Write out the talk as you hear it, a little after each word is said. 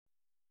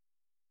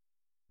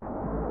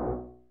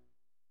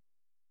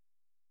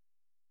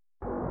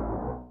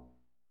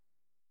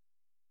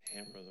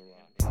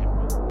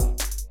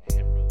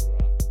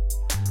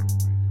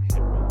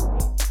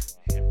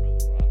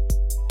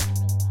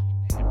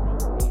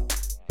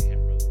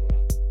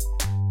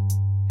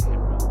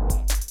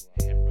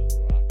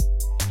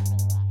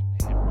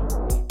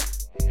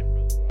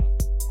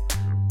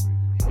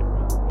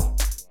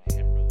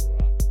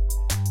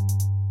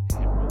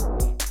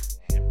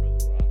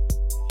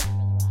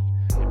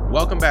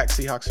Welcome back,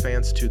 Seahawks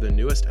fans, to the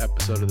newest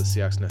episode of the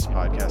Seahawks Nest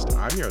podcast.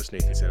 I'm your host,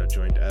 Nathan Sano,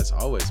 joined as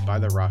always by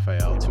the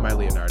Raphael. To my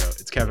Leonardo,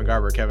 it's Kevin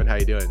Garber. Kevin, how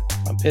you doing?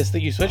 I'm pissed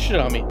that you switched it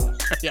on me.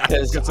 Yeah,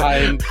 because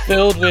I'm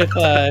filled with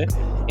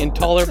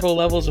intolerable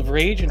levels of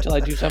rage until I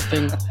do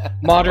something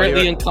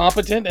moderately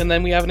incompetent, and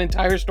then we have an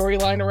entire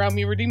storyline around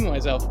me redeeming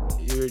myself.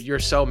 You're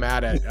so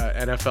mad at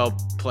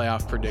NFL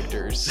playoff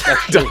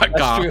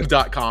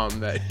predictors.com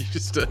that you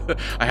just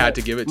I had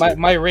to give it to you.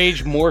 My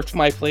rage morphed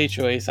my play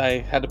choice.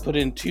 I had to put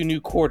in 2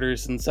 new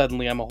quarters, and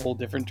suddenly I'm a whole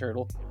different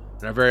turtle.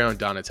 And our very own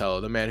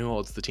Donatello, the man who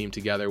holds the team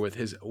together with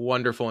his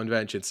wonderful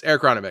inventions.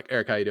 Eric Ronnebeck.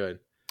 Eric, how you doing?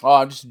 Oh,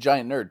 I'm just a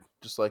giant nerd,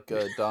 just like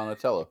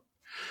Donatello.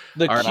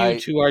 The cue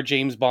to our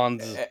James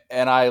Bonds.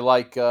 And I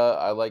like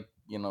bow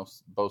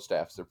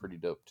staffs. They're pretty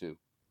dope too.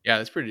 Yeah,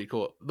 that's pretty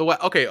cool.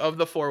 Of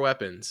the 4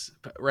 weapons,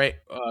 right?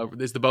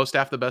 Is the bow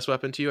staff the best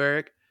weapon to you,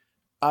 Eric?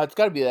 It's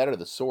got to be that or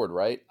the sword,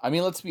 right? I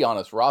mean, let's be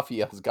honest.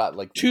 Raphael's got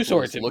like 2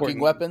 swords looking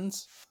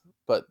weapons,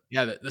 but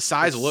yeah, the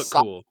size look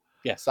cool.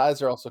 Yeah,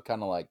 size are also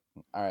kind of like,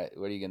 all right,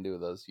 what are you gonna do with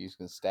those? You're just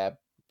gonna stab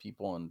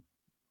people, and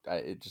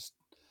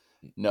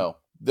no.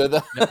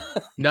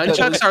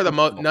 Nunchucks are the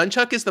most.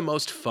 Nunchuck is the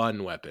most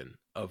fun weapon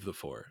of the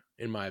 4,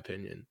 in my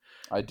opinion.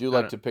 I do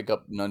like to pick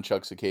up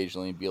nunchucks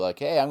occasionally and be like,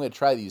 "Hey, I'm going to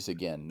try these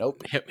again."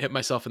 Nope. Hit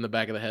myself in the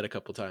back of the head a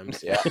couple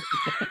times. Yeah,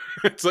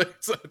 that's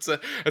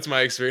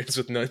my experience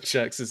with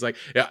nunchucks. It's like,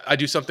 yeah, I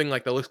do something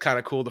like that looks kind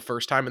of cool the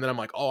first time, and then I'm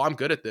like, oh, I'm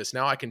good at this.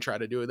 Now I can try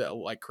to do that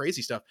like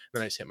crazy stuff.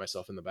 Then I just hit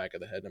myself in the back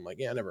of the head, and I'm like,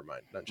 yeah, never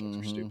mind.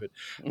 Nunchucks are stupid.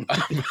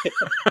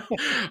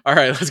 All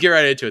right, let's get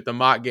right into it. The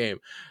mock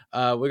game.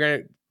 We're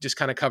gonna just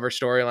kind of cover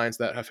storylines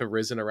that have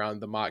arisen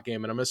around the mock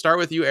game. And I'm going to start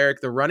with you, Eric,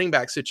 the running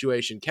back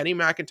situation. Kenny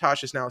McIntosh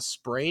has now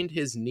sprained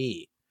his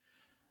knee.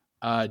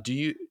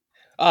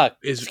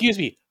 Excuse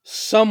me,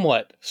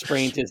 somewhat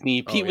sprained his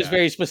knee. Pete was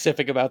very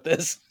specific about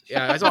this.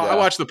 Yeah, I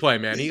watched the play,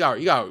 man. He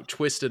got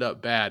twisted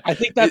up bad. I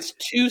think that's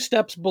 2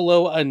 steps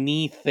below a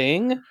knee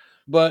thing,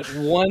 but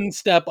 1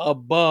 step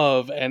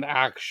above an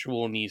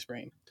actual knee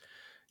sprain.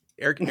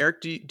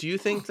 Eric, do you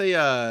think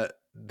let's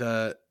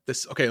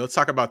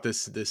talk about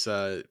this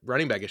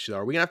running back issue.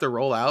 Are we gonna have to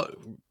roll out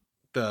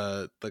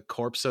the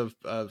corpse of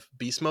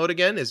beast mode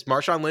again? Is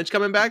Marshawn Lynch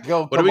coming back?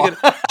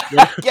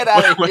 Get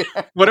out of here.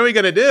 What are we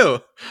gonna do?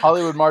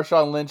 Hollywood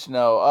Marshawn Lynch?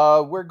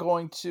 No. We're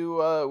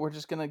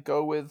just gonna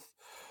go with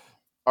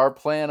our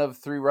plan of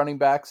 3 running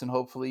backs, and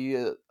hopefully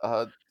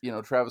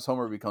Travis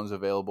Homer becomes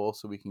available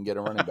so we can get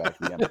a running back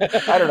again.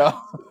 I don't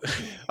know.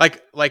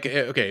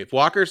 If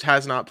Walker's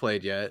has not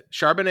played yet,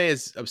 Charbonnet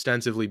is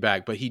ostensibly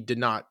back, but he did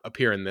not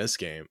appear in this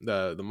game,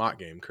 the mock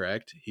game,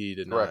 correct? He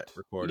did not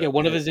record. Yeah,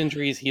 one of his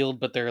injuries healed,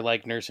 but they're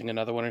like nursing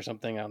another one or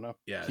something. I don't know.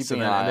 Yeah,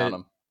 keeping an eye on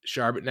him.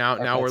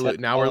 Now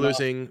we're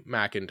losing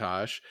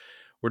McIntosh.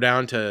 We're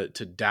down to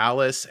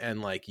Dallas and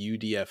like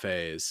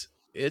UDFAs.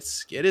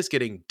 It is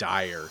getting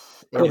dire.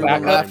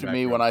 Everyone laughed at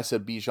me when I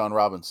said Bijan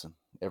Robinson.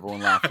 Everyone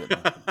laughed at me.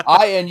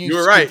 You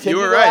were right. You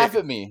were right. Laugh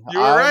at me. You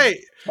were right.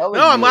 No,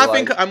 I'm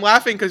laughing. I'm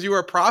laughing because you were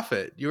a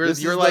prophet. You're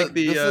like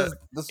the.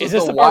 Is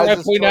this the part where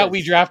I point out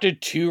we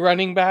drafted 2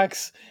 running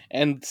backs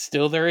and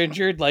still they're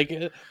injured? Like,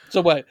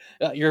 so what?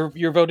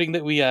 You're voting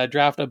that we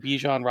draft a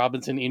Bijan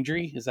Robinson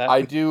injury? Is that?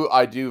 I do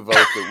vote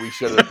that we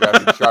should have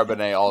drafted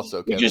Charbonnet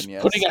also. Kevin, just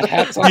yes. Putting a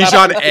hat on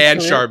Bijan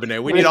and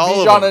Charbonnet. We need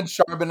all Bijan of them. and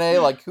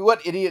Charbonnet. Like,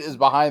 what idiot is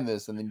behind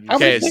this? And then how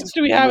many picks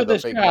do we have in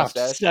this draft?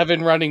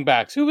 7 running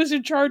backs. Who is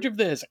in charge of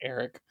this,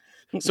 Eric?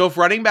 So if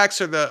running backs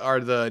are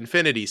the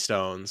Infinity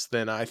Stones,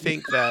 then I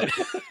think that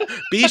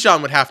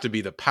Bijan would have to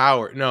be the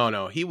power.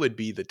 No, he would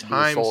be the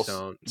time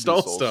stone.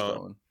 Soul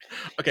stone.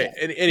 Okay.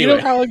 Anyway, you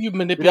know how you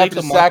manipulate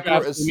the mock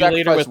draft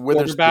simulator with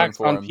quarterbacks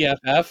on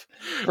PFF?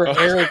 For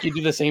Eric, you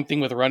do the same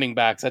thing with running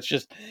backs. That's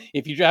just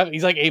if you draft,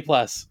 he's like A+.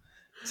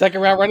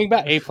 Second round running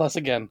back, A+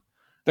 again.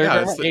 Third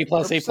round, A+.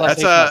 That's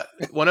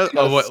one of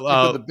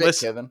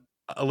Kevin.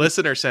 A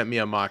listener sent me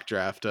a mock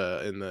draft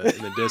in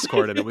the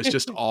Discord, and it was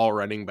just all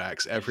running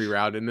backs every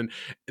round. And then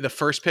the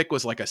first pick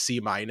was like a C-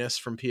 from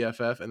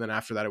PFF, and then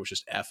after that, it was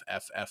just F. I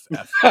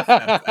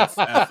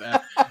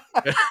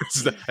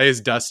guess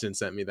Dustin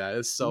sent me that.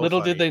 It's so little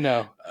funny. Did they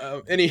know.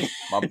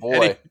 My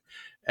boy.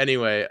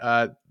 Anyway,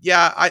 I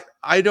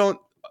don't.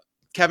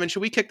 Kevin,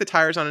 should we kick the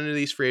tires on any of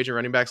these free agent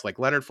running backs like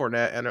Leonard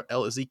Fournette and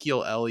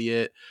Ezekiel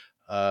Elliott?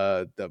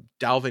 The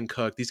Dalvin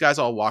Cook, these guys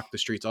all walk the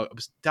streets.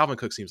 Dalvin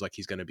Cook seems like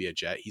he's going to be a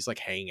Jet. He's like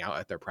hanging out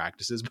at their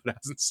practices, but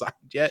hasn't signed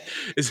yet.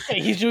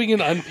 He's doing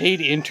an unpaid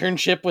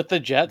internship with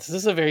the Jets. This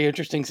is a very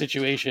interesting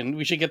situation.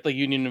 We should get the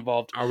union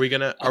involved. Are we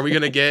gonna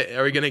get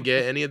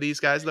any of these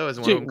guys though? As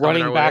one of them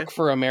running back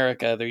for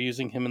America, they're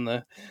using him in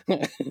the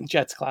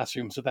Jets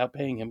classrooms without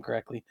paying him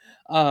correctly.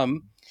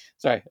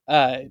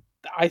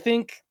 I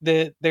think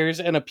that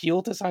there's an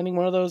appeal to signing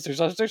one of those.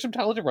 There's some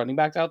talented running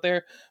backs out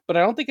there, but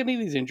I don't think any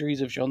of these injuries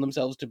have shown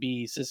themselves to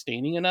be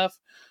sustaining enough.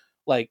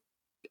 Like,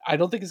 I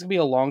don't think it's going to be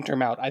a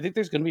long-term out. I think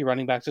there's going to be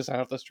running backs to sign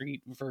off the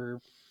street for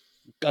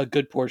a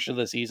good portion of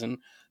the season.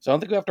 So I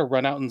don't think we have to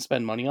run out and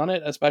spend money on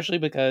it, especially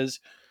because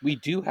we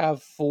do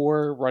have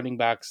 4 running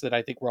backs that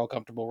I think we're all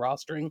comfortable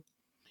rostering.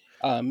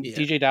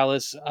 DJ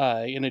Dallas,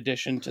 in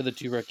addition to the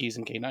 2 rookies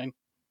and K9.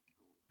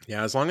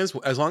 Yeah, as long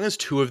as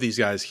 2 of these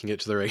guys can get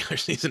to the regular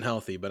season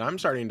healthy, but I'm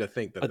starting to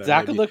think that But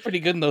Zach would look pretty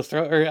good in those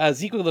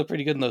Zeke would look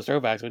pretty good in those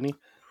throwbacks, wouldn't he?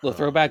 Little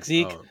throwback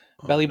Zeke,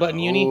 belly button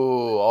uni.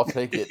 Ooh, I'll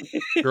take it.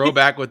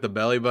 Throwback with the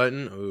belly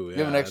button. Ooh, yeah.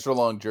 Give an extra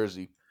long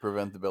jersey.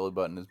 Prevent the belly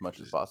button as much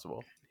as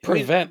possible.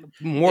 Prevent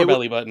more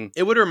belly button.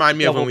 It would remind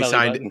me of when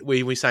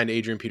we signed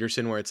Adrian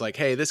Peterson, where it's like,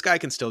 hey, this guy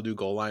can still do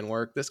goal line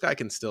work. This guy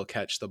can still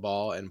catch the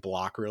ball and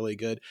block really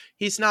good.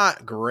 He's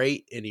not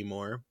great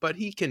anymore, but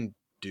he can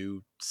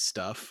do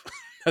stuff.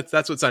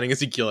 That's what signing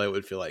Ezekiel Elliott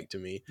would feel like to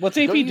me. What's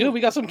AP do?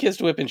 We got some kids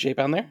to whip in shape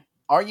on there.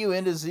 Are you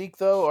into Zeke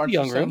though? Aren't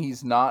you saying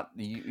he's not?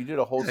 You did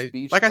a whole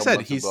speech. Like I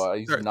said, he's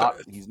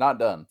not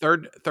done.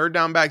 Third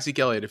down back Zeke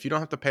Elliott. If you don't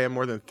have to pay him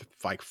more than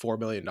like $4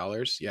 million,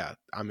 yeah,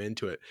 I'm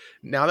into it.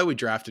 Now that we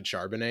drafted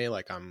Charbonnet,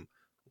 like I'm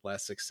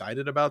less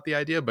excited about the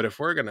idea. But if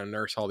we're gonna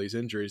nurse all these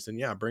injuries, then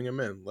yeah, bring him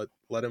in.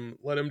 Let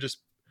him just.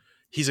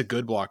 He's a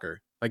good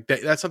blocker. Like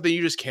that's something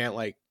you just can't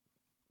like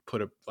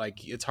put a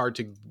like. It's hard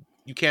to.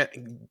 You can't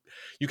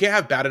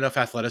have bad enough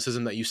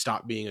athleticism that you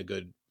stop being a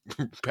good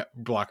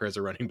blocker as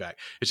a running back.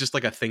 It's just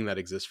like a thing that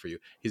exists for you.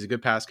 He's a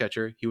good pass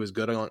catcher. He was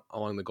good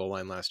along the goal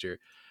line last year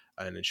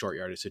and in short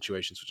yardage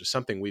situations, which is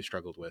something we've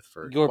struggled with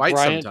for quite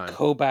some time. Your Bryant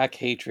Koback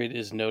hatred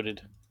is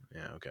noted.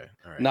 Yeah, okay.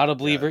 All right. Not a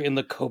believer in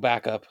the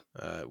Koback up.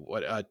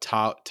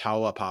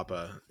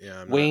 Taulapapa.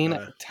 Yeah, Wayne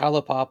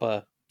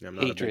Taulapapa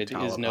hatred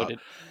is noted.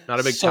 Not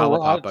a big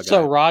Taulapapa guy.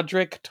 So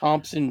Roderick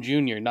Thompson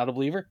Jr., not a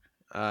believer?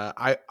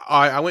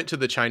 I went to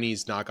the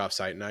Chinese knockoff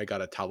site and I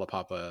got a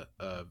Taulapapa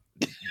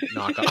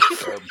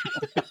knockoff.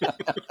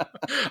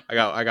 they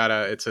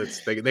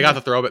got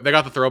the throwback. They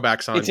got the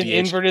throwbacks on. It's an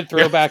inverted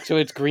throwback, so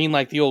it's green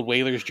like the old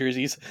Whalers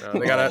jerseys.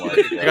 They got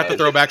the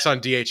throwbacks on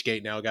DH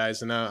Gate now,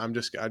 guys. And I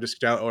just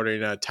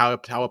ordering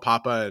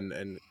Taulapapa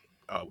and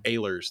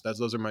Ailers.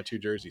 Those are my 2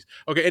 jerseys.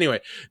 Okay,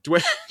 anyway,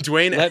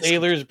 Dwayne. Let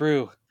Ailers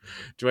brew.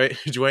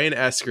 Dwayne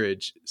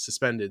Eskridge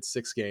suspended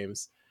 6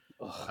 games.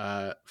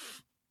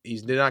 He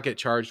did not get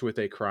charged with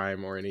a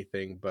crime or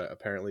anything, but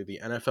apparently the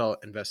NFL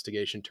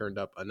investigation turned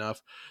up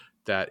enough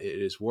that it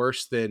is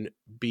worse than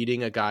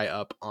beating a guy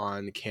up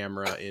on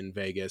camera in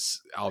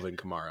Vegas, Alvin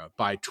Kamara,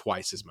 by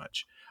twice as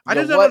much. I'm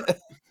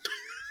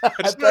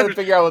trying to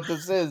figure out what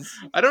this is.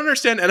 I don't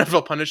understand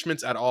NFL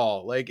punishments at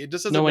all. Like, it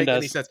just doesn't make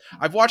any sense.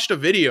 I've watched a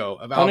video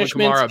of Alvin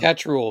Kamara.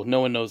 Catch rule. No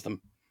one knows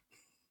them.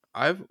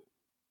 I've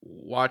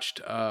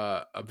watched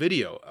a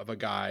video of a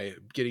guy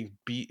getting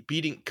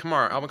beating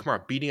Alvin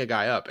Kamara beating a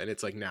guy up, and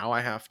it's like, now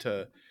I have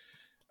to,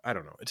 I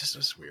don't know, it's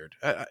just weird.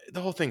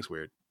 The whole thing's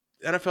weird.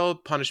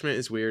 NFL punishment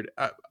is weird.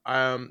 D.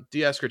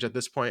 Eskridge at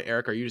this point,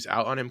 Eric, are you just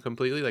out on him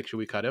completely? Like, should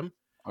we cut him?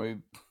 I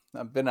mean,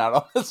 I've been out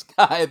on this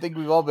guy. I think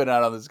we've all been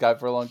out on this guy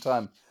for a long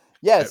time.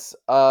 Yes.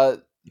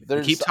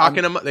 They keep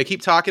talking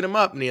him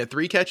up, and he had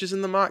 3 catches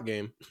in the mock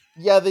game.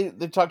 Yeah, they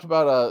talked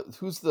about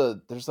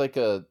there's like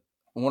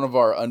one of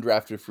our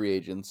undrafted free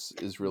agents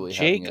is really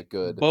having a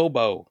good.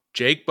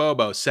 Jake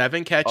Bobo,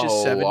 7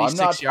 catches,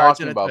 76 yards,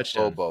 and a touchdown. I'm not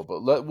talking about Bobo,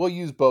 but we'll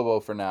use Bobo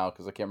for now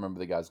because I can't remember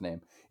the guy's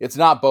name. It's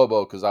not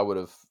Bobo because I would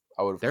have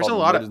There's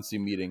called an emergency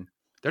meeting.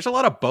 There's a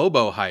lot of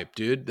Bobo hype,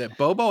 dude. That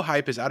Bobo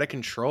hype is out of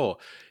control.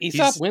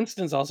 Aesop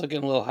Winston's also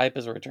getting a little hype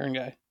as a return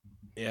guy.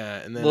 Yeah,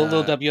 and then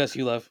little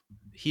WSU love.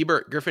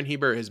 Griffin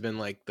Hebert has been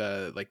like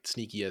the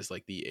sneaky as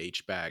like the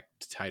H-back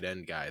tight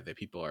end guy that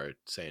people are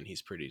saying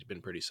he's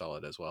been pretty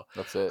solid as well.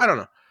 That's it. I don't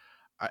know.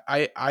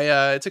 I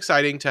it's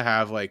exciting to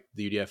have like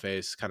the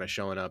UDFAs kind of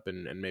showing up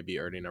and maybe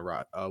earning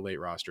a late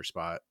roster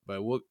spot,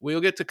 but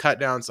we'll get to cut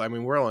downs. I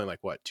mean, we're only like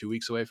 2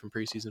 weeks away from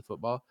preseason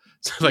football,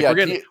 so like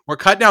we're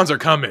cut downs are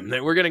coming.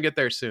 We're gonna get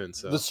there soon.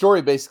 So the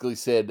story basically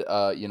said,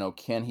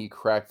 can he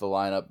crack the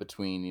lineup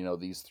between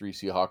these 3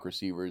 Seahawks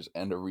receivers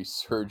and a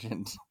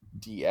resurgent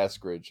D.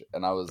 Eskridge?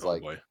 And I was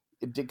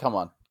come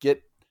on,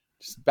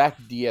 just back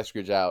D.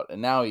 Eskridge out,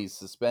 and now he's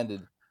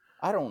suspended.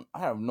 I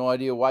have no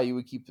idea why you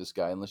would keep this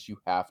guy unless you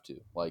have to.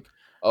 Like,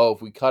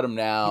 if we cut him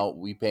now,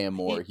 we pay him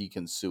more, he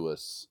can sue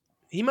us.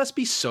 He must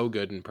be so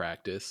good in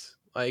practice.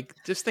 Like,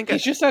 just think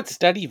he's just that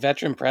steady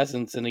veteran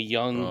presence in a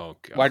young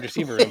wide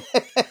receiver room.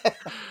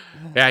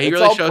 Yeah, he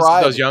really shows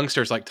those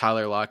youngsters like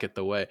Tyler Lockett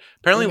the way.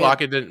 Apparently,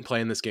 Lockett didn't play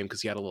in this game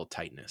because he had a little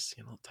tightness.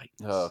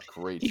 Oh,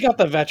 great! He got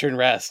the veteran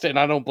rest, and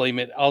I don't blame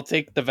it. I'll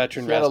take the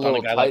veteran rest on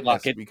a guy like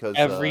Lockett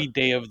every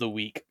day of the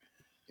week.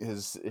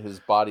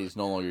 His body is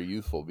no longer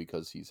youthful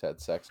because he's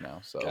had sex now.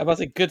 So I was about to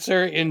say, good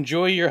sir,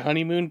 enjoy your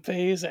honeymoon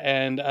phase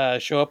and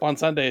show up on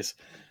Sundays.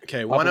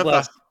 Okay, one of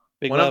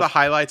the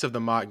highlights of the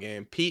mock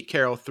game, Pete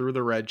Carroll threw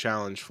the red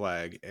challenge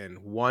flag and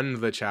won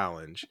the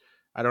challenge.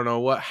 I don't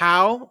know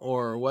how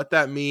or what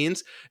that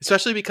means,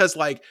 especially because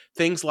like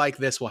things like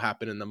this will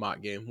happen in the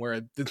mock game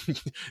where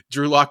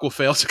Drew Lock will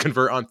fail to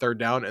convert on 3rd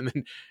down, and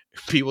then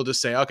people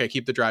just say, "Okay,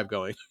 keep the drive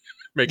going."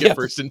 Make it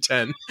 1st and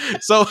 10.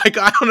 So like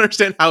I don't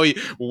understand how he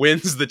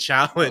wins the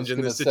challenge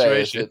in this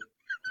situation.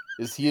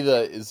 Is he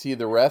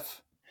the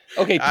ref?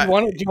 Okay, do you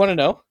want to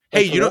know?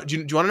 Hey, do you want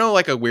to know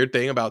like a weird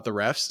thing about the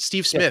refs?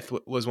 Steve Smith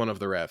was one of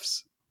the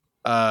refs.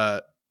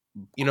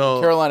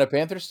 Carolina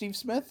Panthers Steve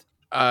Smith?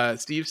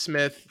 Steve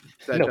Smith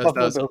that No, does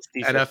Buffalo those Bills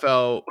defense.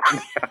 NFL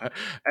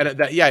and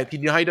that you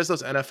know how he does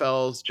those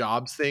NFL's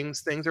jobs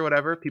things or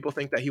whatever. People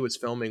think that he was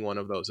filming one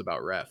of those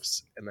about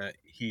refs and that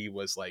he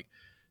was like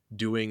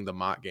doing the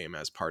mock game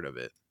as part of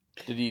it.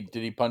 Did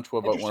he punch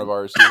one of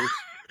our receivers?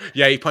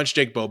 Yeah, he punched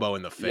Jake Bobo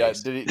in the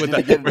face. Yeah, did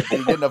he get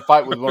in a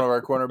fight with one of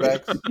our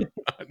cornerbacks?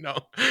 No,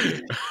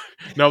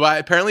 but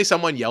apparently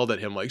someone yelled at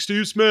him like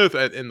Steve Smith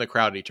in the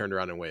crowd, and he turned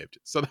around and waved.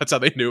 So that's how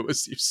they knew it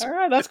was Steve Smith. All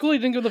right, that's cool. He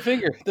didn't give the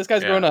finger. This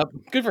guy's Yeah. grown up.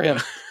 Good for him.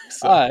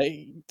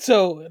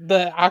 So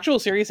the actual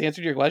serious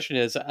answer to your question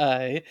is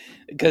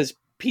because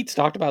Pete's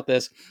talked about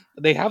this,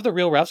 they have the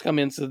real refs come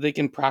in so they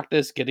can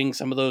practice getting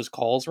some of those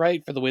calls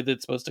right for the way that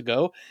it's supposed to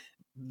go.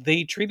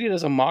 They treat it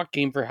as a mock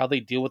game for how they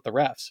deal with the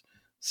refs.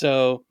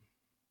 So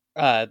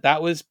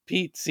that was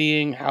Pete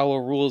seeing how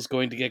a rule is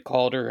going to get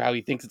called or how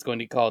he thinks it's going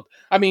to get called.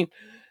 I mean,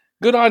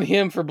 good on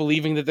him for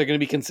believing that they're going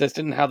to be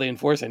consistent in how they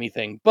enforce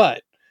anything.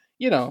 But,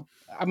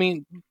 I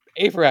mean,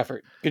 A for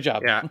effort. Good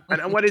job. Yeah.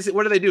 And what is it?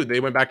 What do they do? They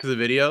went back to the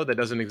video that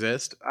doesn't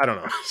exist. I don't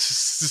know.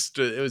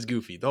 It was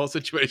goofy. The whole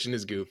situation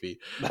is goofy.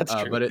 That's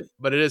true.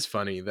 But it is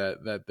funny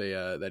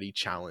that he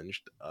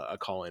challenged a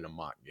call in a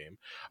mock game.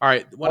 All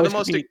right. One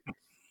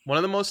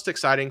of the most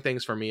exciting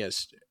things for me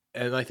is,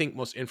 and I think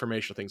most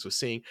informational things, was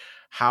seeing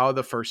how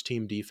the first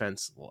team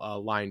defense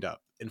lined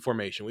up in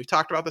formation. We've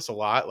talked about this a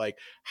lot. Like,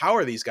 how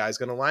are these guys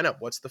going to line up?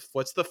 What's the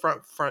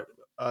front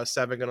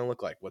seven going to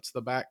look like? What's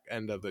the back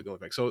end of it going to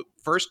look like? So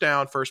first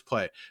down, first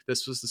play.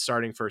 This was the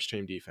starting first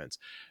team defense.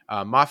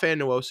 Mafe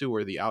and Nwosu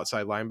were the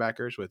outside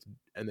linebackers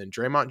and then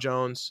Draymond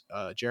Jones,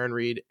 Jaron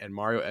Reed, and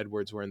Mario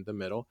Edwards were in the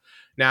middle.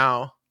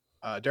 Now,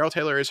 Darrell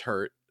Taylor is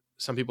hurt.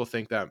 Some people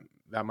think that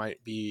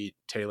might be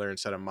Taylor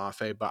instead of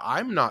Mafe, but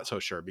I'm not so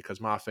sure because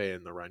Mafe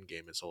in the run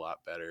game is a lot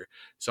better.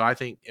 So I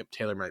think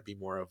Taylor might be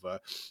more of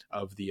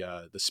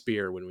the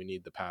spear when we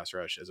need the pass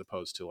rush, as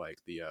opposed to like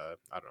the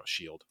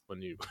shield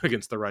when you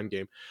against the run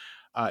game.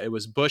 It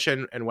was Bush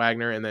and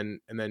Wagner, and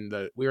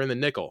then we were in the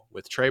nickel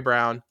with Trey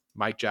Brown,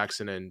 Mike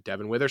Jackson, and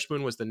Devin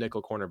Witherspoon was the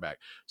nickel cornerback.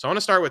 So I want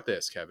to start with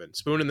this, Kevin.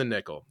 Spoon in the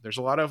nickel. There's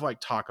a lot of like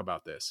talk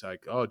about this.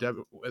 Like, oh,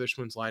 Devin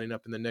Witherspoon's lining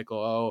up in the nickel.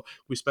 Oh,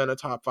 we spent a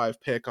top 5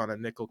 pick on a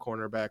nickel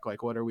cornerback.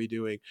 Like, what are we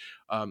doing?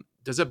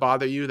 Does it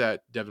bother you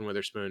that Devin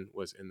Witherspoon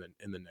was in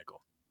the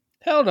nickel?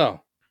 Hell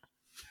no.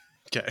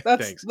 Okay,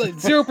 that's thanks. Like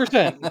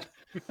 0%.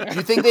 Do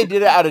you think they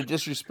did it out of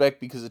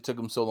disrespect because it took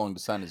them so long to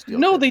sign his deal?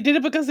 No, they did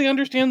it because they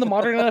understand the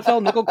modern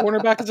NFL nickel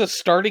cornerback is a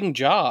starting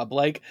job.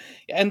 Like,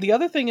 and the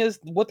other thing is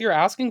what you're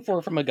asking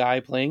for from a guy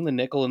playing the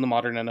nickel in the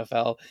modern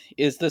NFL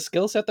is the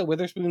skill set that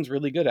Witherspoon's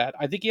really good at.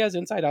 I think he has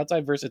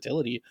inside-outside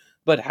versatility,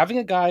 but having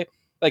a guy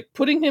like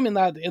putting him in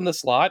the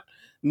slot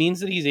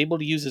means that he's able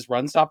to use his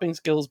run-stopping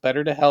skills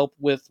better to help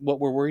with what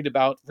we're worried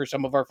about for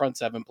some of our front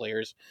seven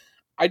players.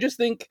 I just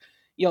think,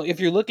 if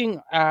you're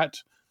looking at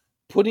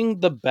putting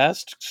the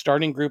best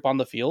starting group on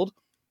the field,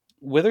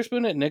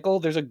 Witherspoon at nickel,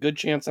 there's a good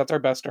chance that's our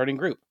best starting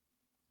group.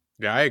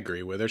 Yeah, I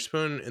agree.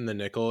 Witherspoon in the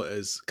nickel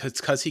is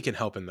because he can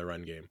help in the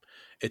run game.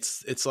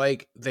 It's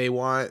like they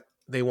want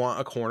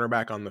a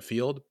cornerback on the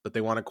field, but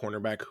they want a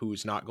cornerback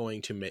who's not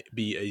going to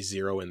be a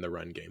zero in the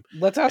run game.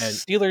 Let's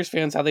ask Steelers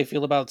fans how they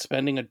feel about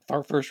spending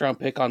a first round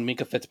pick on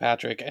Minkah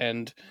Fitzpatrick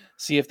and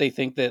see if they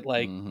think that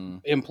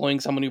employing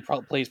someone who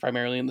plays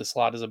primarily in the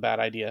slot is a bad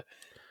idea.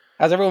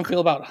 How's everyone feel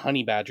about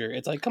Honey Badger?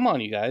 It's like, come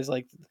on, you guys.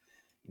 Like,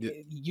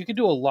 you could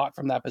do a lot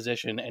from that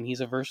position, and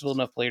he's a versatile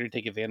enough player to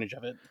take advantage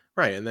of it.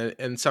 Right,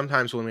 and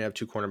sometimes when we have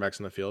 2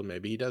 cornerbacks in the field,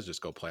 maybe he does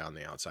just go play on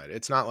the outside.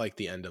 It's not like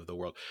the end of the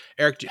world.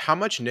 Eric, how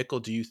much nickel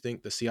do you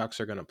think the Seahawks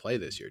are going to play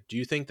this year? Do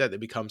you think that it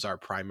becomes our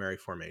primary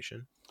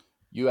formation?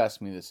 You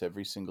ask me this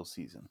every single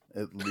season,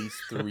 at least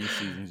 3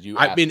 seasons.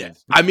 But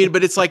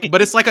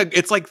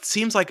it's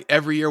seems like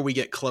every year we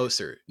get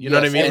closer. You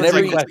know what I mean?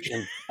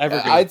 And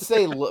I'd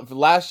say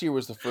last year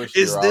was the first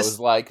year I was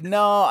like,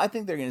 no, I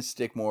think they're going to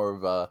stick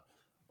more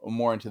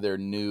into their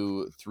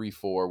new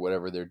 3-4,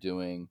 whatever they're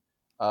doing.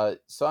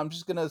 So I'm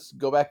just going to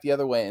go back the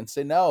other way and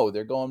say, no,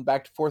 they're going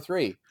back to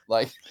 4-3.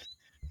 Like,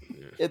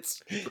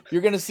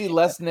 you're going to see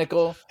less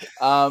nickel.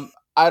 I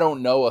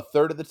don't know. A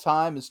third of the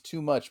time is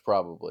too much,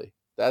 probably.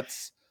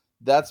 That's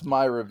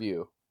my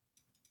review.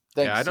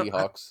 Thanks,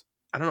 Seahawks.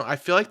 I don't know. I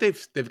feel like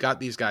they've got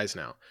these guys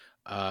now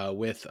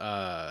with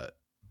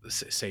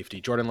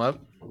safety Jordan Love,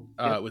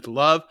 with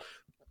Love,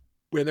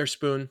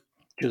 Witherspoon,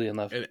 Julian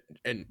Love,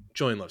 and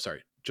Julian Love.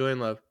 Sorry, Julian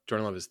Love.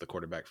 Jordan Love is the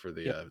quarterback for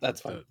the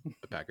that's fine.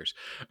 The Packers.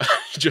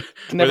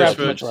 Never have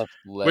too much love.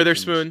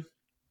 Witherspoon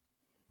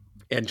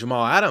and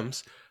Jamal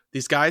Adams.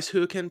 These guys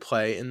who can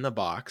play in the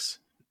box.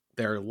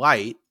 They're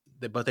light,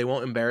 but they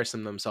won't embarrass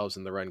themselves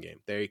in the run game.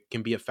 They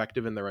can be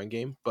effective in the run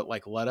game, but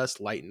like let us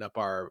lighten up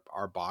our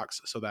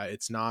box so that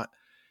it's not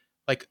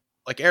like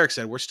Eric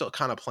said, we're still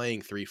kind of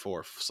playing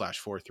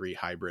 3-4/4-3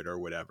 hybrid or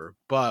whatever.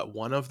 But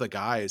one of the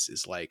guys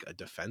is like a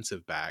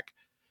defensive back,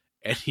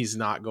 and he's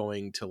not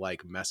going to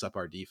like mess up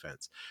our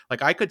defense.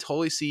 Like I could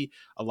totally see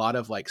a lot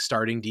of like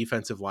starting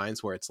defensive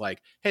lines where it's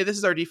like, hey, this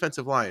is our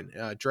defensive line.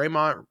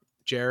 Draymond,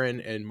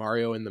 Jaron, and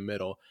Mario in the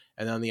middle.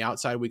 And then on the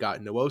outside, we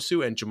got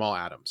Nwosu and Jamal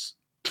Adams.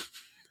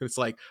 It's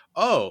like,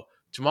 oh,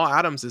 Jamal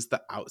Adams is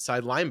the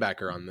outside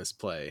linebacker on this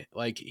play.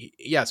 Like,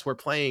 yes, we're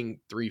playing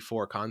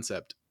 3-4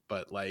 concept,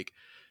 but like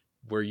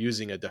we're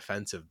using a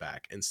defensive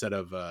back instead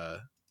of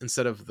the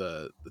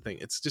thing.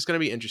 It's just going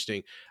to be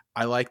interesting.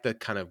 I like the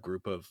kind of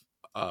group of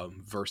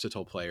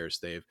versatile players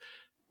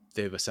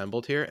they've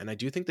assembled here, and I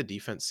do think the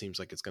defense seems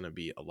like it's going to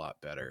be a lot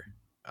better.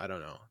 I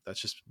don't know. That's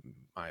just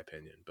my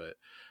opinion, but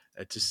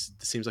it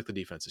seems like the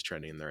defense is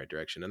trending in the right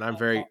direction, and I'm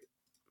very,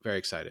 very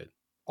excited.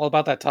 All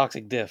about that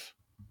toxic diff.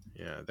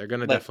 Yeah, they're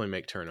going to definitely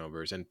make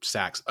turnovers and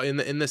sacks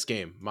in this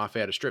game. Mafe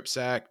had a strip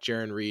sack.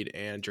 Jaron Reed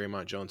and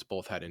Draymond Jones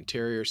both had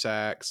interior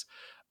sacks.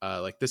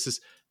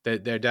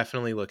 They're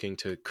definitely looking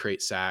to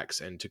create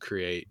sacks and to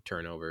create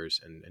turnovers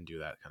and do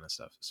that kind of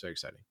stuff. It's very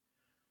exciting.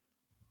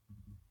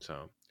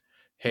 So,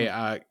 hey,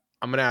 I'm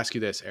going to ask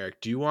you this, Eric.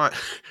 Do you want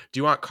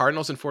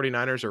Cardinals and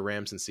 49ers or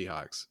Rams and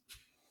Seahawks?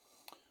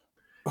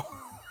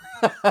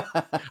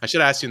 I should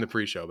have asked you in the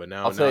pre-show, but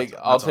now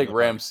I'll take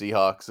Rams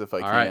Seahawks if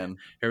I can. Right,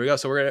 here we go.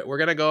 So we're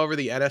gonna go over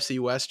the NFC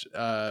West.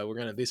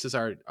 This is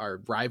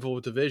our rival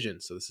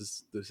division. So this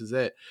is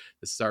it.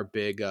 This is our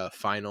big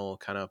final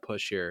kind of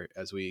push here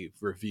as we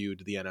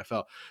reviewed the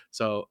NFL.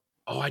 So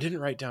I didn't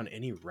write down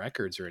any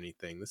records or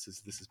anything. This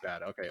is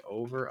bad. Okay,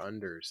 over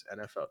unders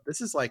NFL. This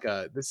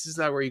is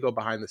not where you go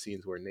behind the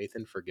scenes where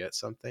Nathan forgets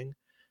something,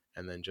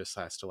 and then just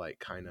has to like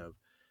kind of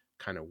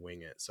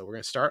wing it. So we're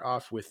going to start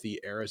off with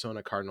the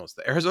Arizona Cardinals.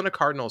 The Arizona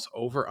Cardinals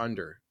over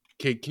under.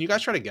 Okay, can you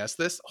guys try to guess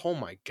this? Oh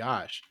my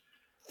gosh.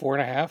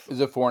 4.5? Is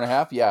it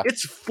 4.5? Yeah.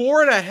 It's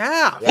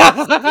 4.5.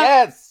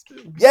 Yes.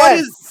 What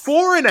is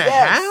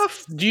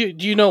 4.5?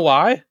 Do you know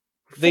why?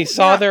 They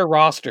saw their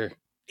roster.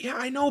 Yeah,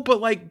 I know,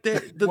 but like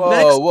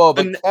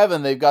but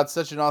Kevin, they've got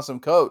such an awesome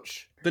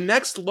coach. The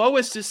next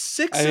lowest is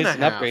 6.5. It's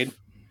an upgrade.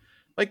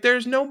 Like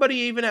there's nobody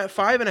even at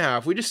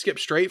 5.5. We just skipped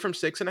straight from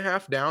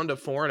 6.5 down to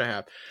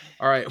 4.5.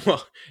 All right.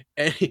 Well,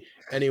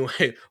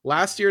 anyway,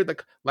 last year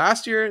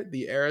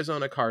the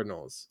Arizona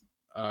Cardinals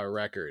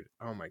record.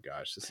 Oh my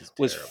gosh, this is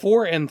was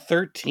terrible.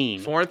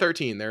 4-13.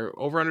 4-13. They're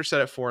over under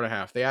set at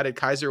 4.5. They added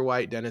Kaiser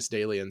White, Dennis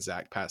Daly, and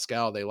Zach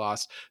Pascal. They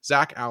lost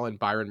Zach Allen,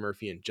 Byron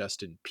Murphy, and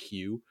Justin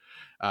Pugh.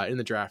 In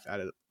the draft,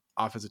 added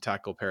offensive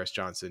tackle Paris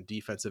Johnson,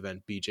 defensive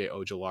end BJ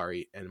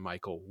Ojolari, and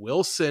Michael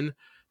Wilson.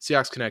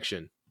 Seahawks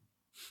connection.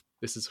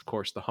 This is, of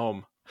course,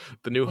 the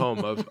new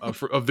home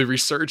of the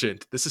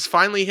resurgent. This is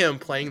finally him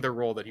playing the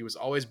role that he was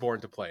always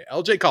born to play.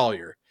 LJ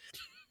Collier.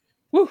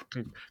 Woo.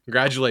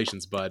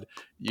 Congratulations, bud.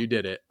 You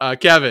did it.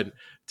 Kevin,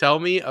 tell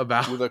me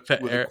about with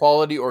a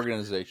quality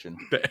organization.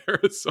 The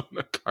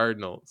Arizona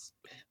Cardinals.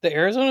 The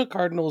Arizona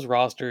Cardinals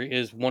roster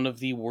is one of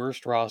the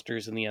worst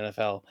rosters in the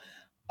NFL.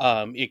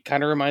 It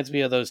kind of reminds me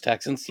of those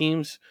Texans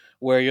teams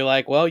where you're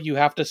like, well, you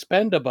have to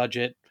spend a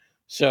budget,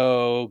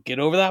 so get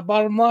over that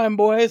bottom line,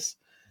 boys.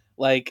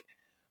 Like,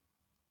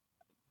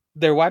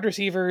 their wide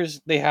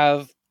receivers, they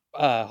have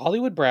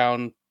Hollywood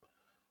Brown,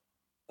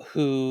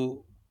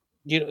 who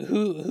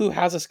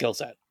has a skill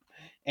set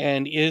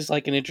and is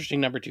like an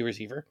interesting number 2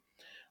 receiver.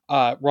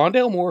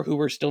 Rondale Moore, who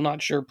we're still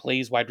not sure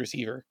plays wide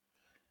receiver,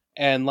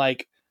 and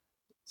like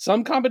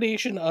some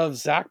combination of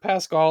Zach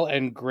Pascal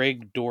and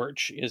Greg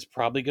Dortch is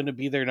probably going to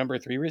be their number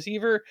 3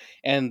 receiver,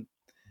 and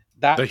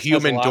that the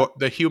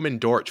human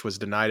Dortch was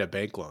denied a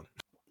bank loan.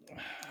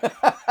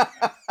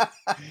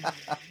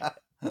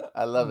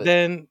 I love it.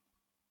 Then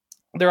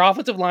their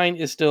offensive line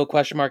is still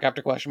question mark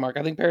after question mark.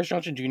 I think Paris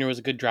Johnson Jr. was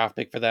a good draft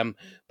pick for them,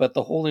 but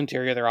the whole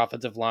interior of their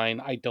offensive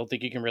line, I don't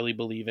think you can really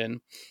believe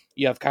in.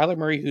 You have Kyler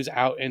Murray, who's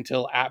out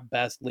until at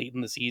best late in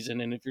the season,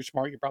 and if you're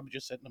smart, you're probably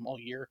just sitting him all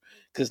year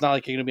because it's not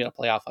like you're going to be in a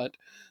playoff hunt.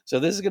 So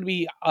this is going to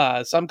be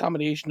some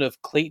combination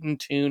of Clayton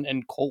Tune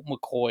and Colt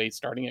McCoy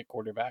starting at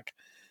quarterback.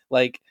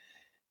 Like,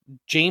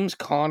 James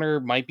Conner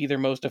might be their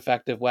most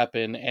effective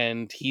weapon,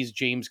 and he's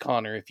James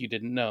Conner, if you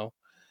didn't know.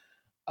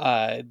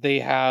 They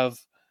have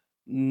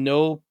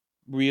no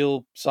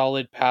real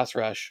solid pass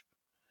rush.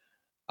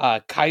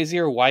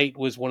 Kaiser White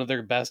was one of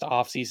their best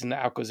offseason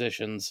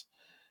acquisitions.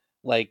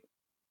 Like,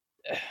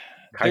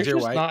 Kaiser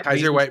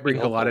White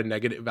brings a lot of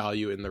negative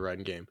value in the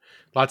run game.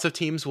 Lots of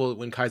teams will,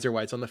 when Kaiser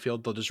White's on the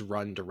field, they'll just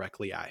run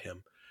directly at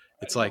him.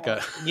 It's like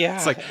a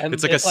it's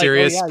like a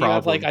serious problem. You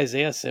have like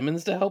Isaiah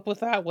Simmons to help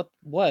with that.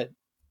 What?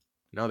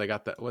 No, they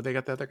got that. Well, they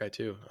got the other guy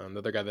too. The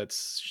other guy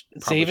that's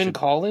Zaven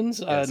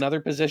Collins,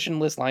 another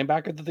positionless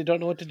linebacker that they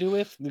don't know what to do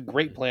with.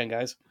 Great plan,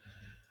 guys.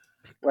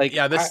 Like,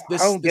 I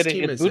don't get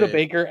it. It's Budda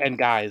Baker and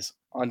guys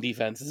on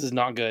defense. This is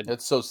not good.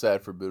 It's so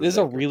sad for Budda. This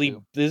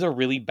is a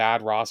really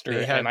bad roster,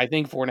 and I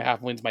think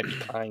 4.5 wins might be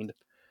kind.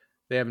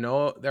 They have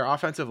their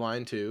offensive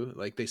line too.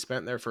 Like, they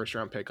spent their first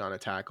round pick on a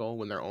tackle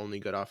when their only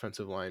good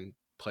offensive line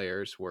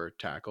players were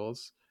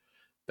tackles.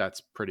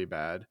 That's pretty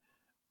bad.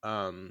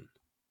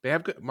 They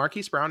have good.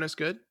 Marquise Brown is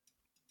good.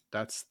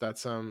 That's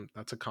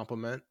a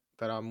compliment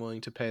that I'm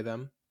willing to pay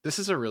them. This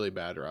is a really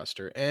bad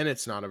roster, and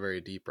it's not a very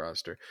deep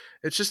roster.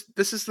 It's just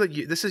this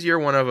is year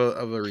one of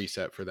a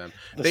reset for them.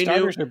 The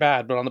starters are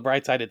bad, but on the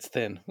bright side, it's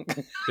thin.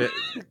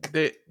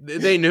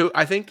 they knew.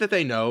 I think that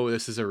they know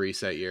this is a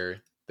reset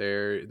year.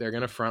 They're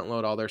going to front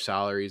load all their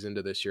salaries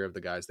into this year of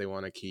the guys they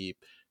want to keep.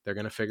 They're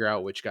going to figure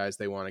out which guys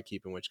they want to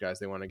keep and which guys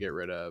they want to get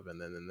rid of.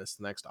 And then in this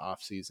next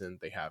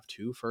offseason, they have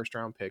 2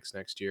 first-round picks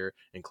next year,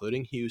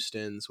 including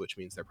Houston's, which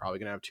means they're probably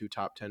going to have 2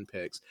 top 10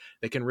 picks.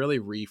 They can really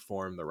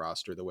reform the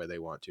roster the way they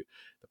want to.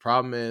 The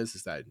problem is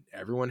that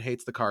everyone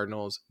hates the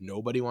Cardinals.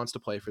 Nobody wants to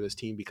play for this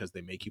team because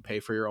they make you pay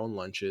for your own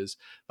lunches.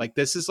 Like,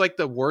 this is like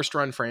the worst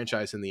run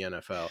franchise in the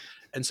NFL.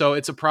 And so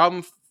it's a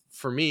problem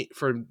for me,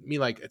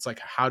 like, it's like,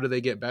 how do they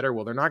get better?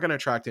 Well, they're not going to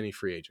attract any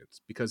free agents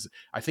because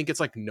I think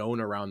it's like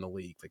known around the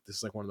league. Like, this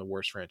is like one of the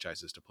worst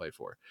franchises to play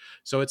for.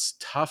 So it's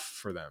tough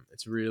for them.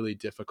 It's really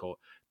difficult.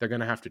 They're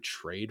going to have to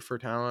trade for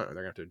talent, or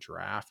they're going to have to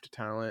draft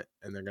talent,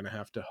 and they're going to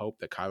have to hope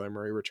that Kyler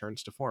Murray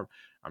returns to form.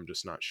 I'm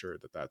just not sure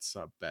that that's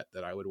a bet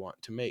that I would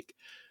want to make.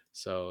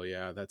 So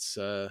yeah, that's,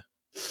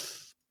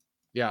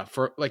 yeah,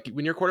 for like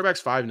when your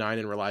quarterback's 5'9"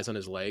 and relies on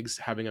his legs,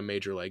 having a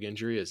major leg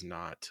injury is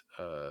not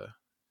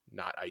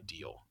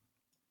ideal,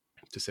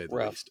 to say the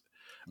least.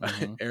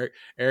 Mm-hmm.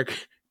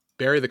 Eric,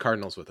 bury the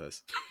Cardinals with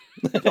us.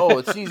 Oh,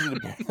 it's easy to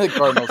bury the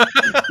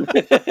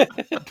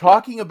Cardinals.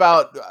 Talking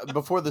about,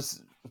 before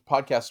this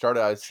podcast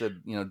started, I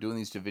said, doing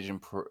these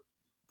division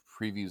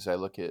previews, I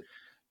look at,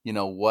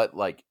 what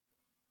like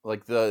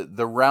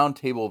the round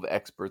table of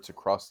experts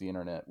across the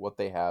internet, what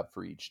they have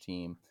for each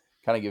team,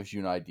 kind of gives you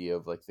an idea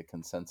of like the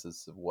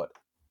consensus of what,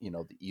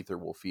 the ether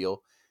will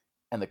feel.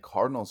 And the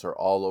Cardinals are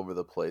all over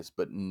the place,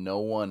 but no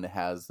one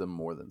has them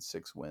more than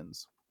 6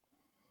 wins.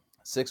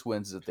 6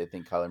 wins that they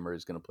think Kyler Murray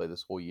is going to play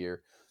this whole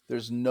year.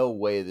 There's no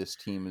way this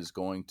team is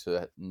going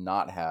to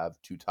not have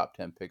 2 top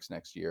 10 picks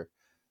next year,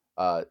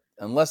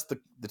 unless the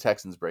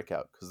Texans break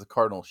out, because the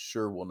Cardinals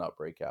sure will not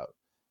break out.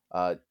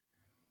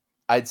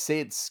 I'd say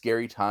it's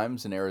scary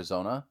times in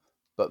Arizona,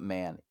 but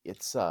man,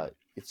 it's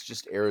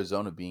just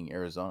Arizona being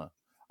Arizona.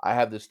 I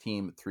have this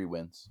team at 3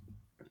 wins.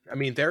 I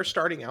mean, their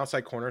starting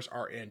outside corners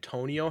are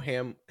Antonio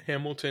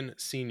Hamilton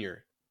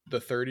Sr., the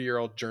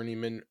 30-year-old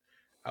journeyman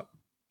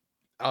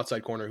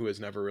outside corner who has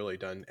never really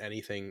done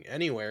anything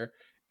anywhere,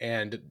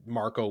 and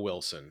Marco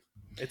Wilson.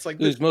 It's like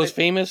who's most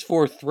famous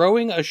for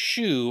throwing a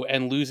shoe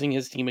and losing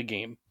his team a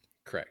game.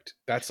 Correct.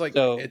 That's like,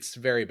 so it's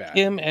very bad.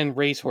 Him and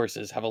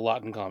racehorses have a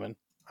lot in common.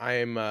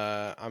 I'm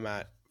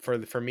at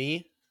for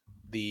me,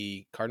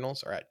 the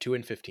Cardinals are at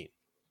 2-15.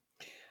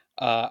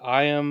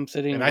 I am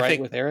sitting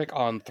with Eric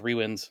on 3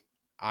 wins.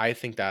 I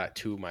think that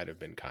 2 might have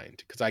been kind,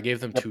 because I gave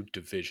them 2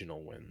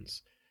 divisional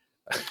wins.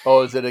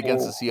 Oh, is it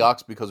against the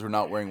Seahawks because we're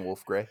not wearing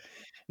wolf gray?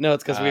 No,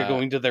 it's because we are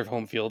going to their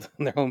home field,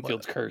 and their home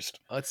field's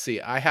cursed. Let's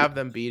see. I have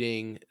them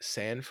beating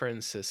San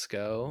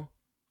Francisco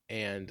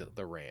and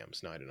the Rams.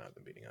 No, I do not have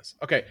them beating us.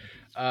 Okay.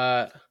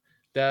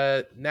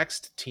 The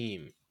next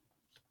team,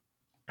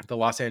 the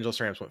Los Angeles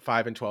Rams, went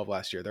 5-12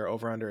 last year. They're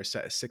over under a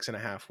set of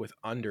 6.5, with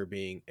under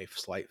being a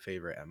slight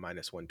favorite at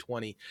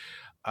 -120.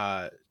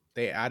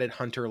 They added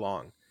Hunter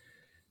Long.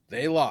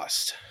 They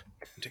lost.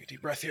 Take a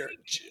deep breath here.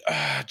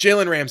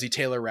 Jalen Ramsey,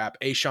 Taylor Rapp,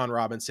 A'Shawn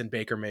Robinson,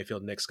 Baker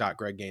Mayfield, Nick Scott,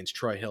 Greg Gaines,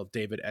 Troy Hill,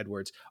 David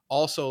Edwards.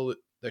 Also,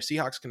 their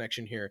Seahawks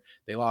connection here.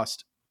 They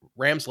lost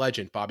Rams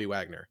legend Bobby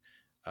Wagner,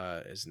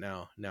 is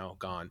now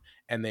gone,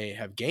 and they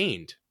have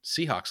gained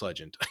Seahawks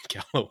legend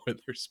Gallo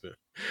Witherspoon.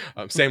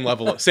 Same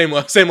level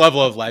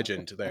of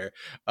legend there.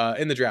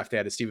 In the draft, they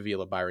had Steve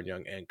Avila, Byron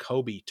Young, and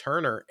Kobe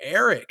Turner.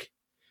 Eric,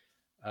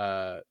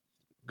 go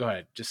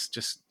ahead. Just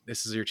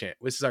this is your chance.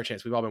 This is our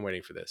chance. We've all been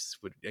waiting for this.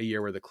 A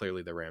year where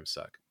clearly the Rams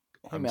suck.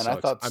 Hey man, I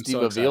thought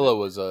Steve Avila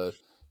was a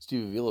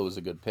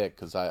good pick,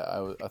 because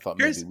I thought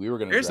maybe we were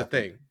going to. Here's the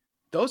thing: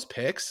 those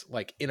picks,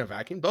 like in a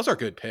vacuum, those are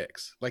good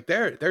picks. Like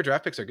their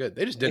draft picks are good.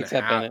 They just didn't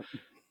have. Bennett.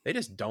 They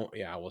just don't.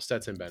 Yeah, well,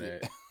 Stetson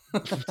Bennett.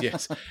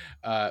 Yes,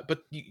 but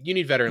you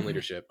need veteran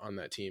leadership on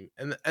that team,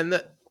 and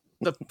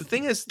the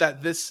thing is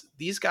that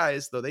these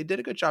guys, though, they did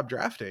a good job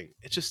drafting.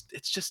 It's just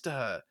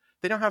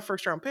they don't have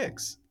first round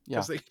picks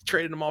because they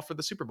traded them all for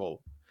the Super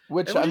Bowl.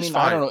 Which, I mean,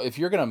 I don't know, if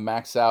you're going to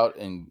max out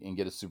and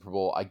get a Super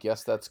Bowl, I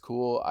guess that's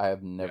cool. I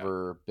have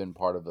never been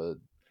part of a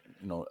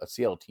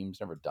Seattle team's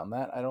never done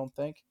that, I don't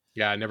think.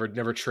 Yeah, I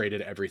never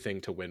traded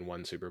everything to win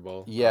one Super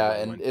Bowl. Yeah,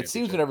 and it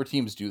seems whenever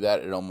teams do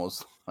that, it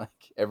almost like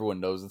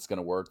everyone knows it's going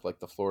to work. Like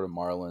the Florida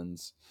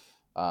Marlins,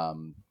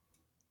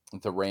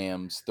 the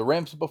Rams. The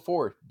Rams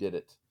before did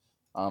it.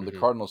 The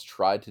Cardinals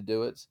tried to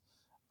do it.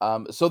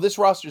 So this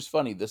roster is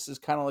funny. This is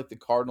kind of like the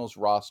Cardinals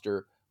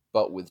roster,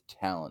 but with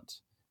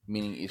talent.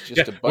 Meaning it's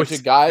just a bunch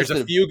of guys.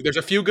 There's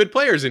a few good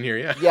players in here.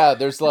 Yeah. Yeah,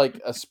 there's like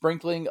a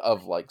sprinkling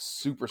of like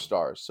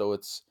superstars. So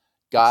it's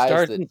guys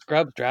Start and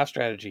scrub draft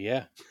strategy.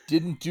 Yeah,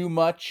 didn't do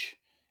much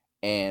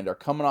and are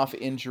coming off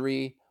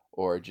injury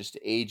or just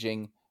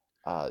aging.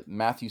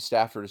 Matthew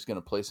Stafford is going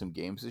to play some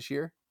games this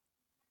year,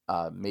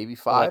 maybe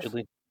 5.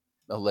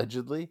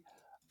 Allegedly.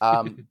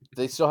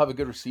 They still have a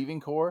good receiving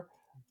core.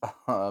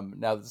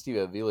 Now that Steve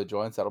Avila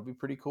joins, that'll be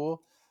pretty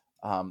cool.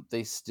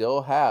 They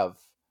still have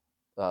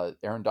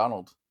Aaron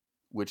Donald,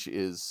 which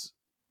is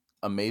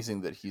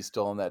amazing that he's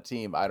still on that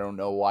team. I don't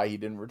know why he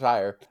didn't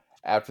retire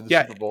after the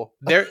Super Bowl.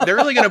 they're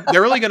really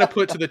gonna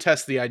put to the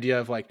test the idea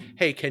of like,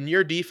 hey, can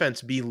your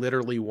defense be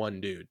literally one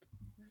dude?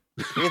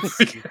 It's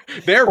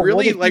They're But what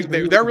really if he's like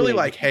really they're really big?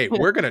 like, hey,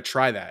 we're gonna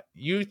try that.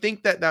 You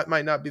think that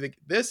might not be the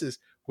this is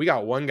we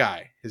got one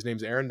guy. His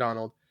name's Aaron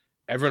Donald.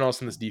 Everyone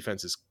else in this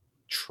defense is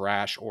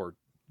trash or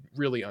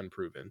really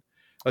unproven.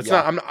 Let's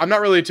yeah. not. I'm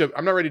not really to.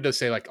 I'm not ready to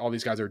say like all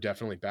these guys are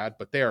definitely bad,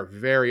 but they are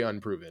very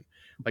unproven.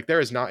 Like there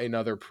is not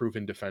another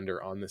proven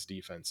defender on this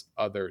defense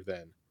other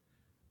than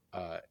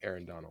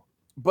Aaron Donald.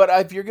 But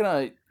if you're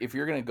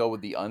gonna go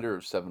with the under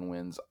of 7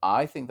 wins,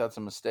 I think that's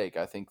a mistake.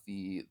 I think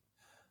the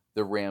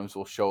Rams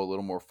will show a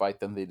little more fight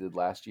than they did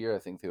last year. I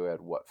think they had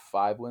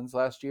 5 wins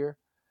last year.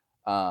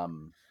 I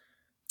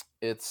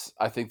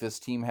think this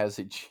team has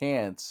a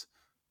chance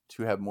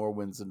to have more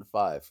wins than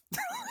 5.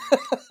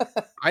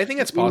 I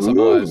think it's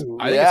possible as Ooh.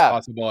 I think it's Yeah.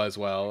 possible as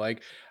well.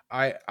 Like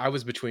I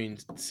was between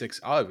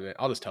 6.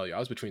 I'll just tell you, I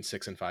was between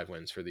 6 and 5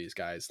 wins for these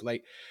guys.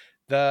 Like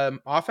the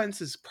offense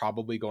is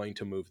probably going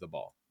to move the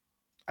ball.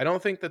 I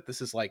don't think that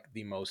this is like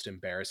the most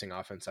embarrassing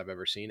offense I've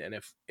ever seen. And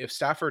if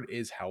Stafford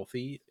is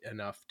healthy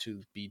enough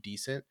to be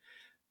decent,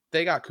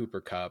 they got Cooper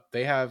Cup.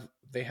 They have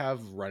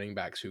running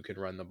backs who can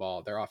run the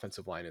ball. Their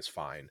offensive line is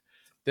fine.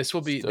 This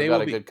will be Still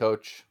got a good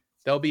coach.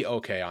 they'll be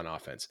okay on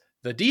offense.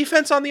 The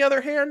defense, on the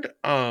other hand,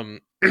 Well,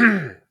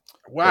 you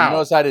wow,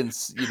 notice I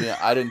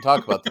didn't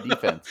talk about the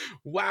defense.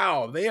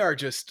 wow, they are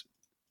just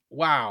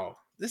wow.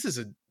 This is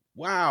a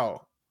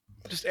wow.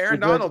 Just Aaron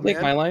Would you like to Donald, take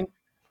my man. line?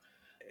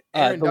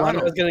 Aaron The line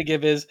I was Donald. going to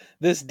give is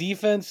this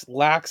defense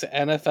lacks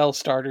NFL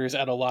starters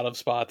at a lot of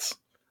spots.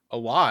 A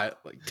lot,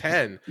 like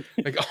 10,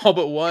 like all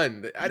but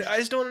one. I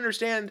just don't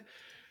understand.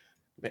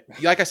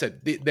 Like I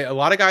said, a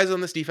lot of guys on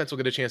this defense will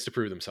get a chance to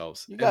prove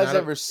themselves. You And guys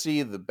ever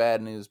see the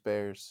Bad News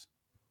Bears?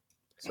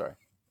 Sorry.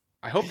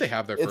 I hope they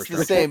have their It's first the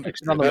round same- pick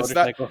next On year. the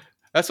motorcycle.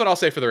 That's what I'll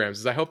say for the Rams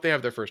is I hope they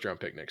have their first round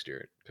pick next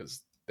year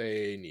because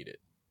they need it.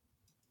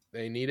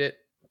 They need it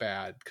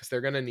bad because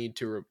they're going to need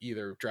to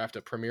either draft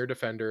a premier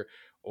defender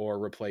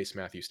or replace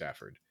Matthew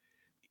Stafford.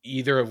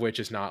 Either of which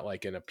is not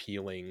like an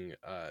appealing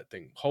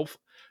thing.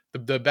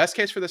 The best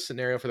case for this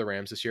scenario for the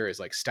Rams this year is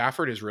like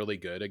Stafford is really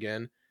good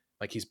again.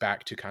 Like he's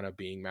back to kind of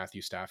being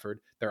Matthew Stafford.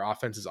 Their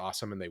offense is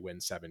awesome and they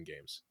win 7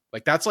 games.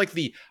 Like that's like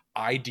the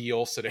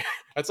ideal scenario.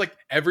 That's like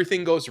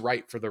everything goes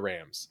right for the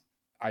Rams.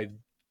 I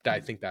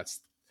think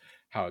that's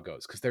how it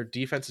goes because their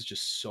defense is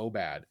just so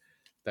bad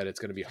that it's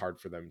going to be hard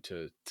for them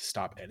to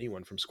stop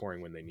anyone from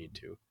scoring when they need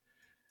to.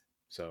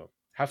 So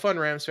have fun,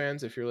 Rams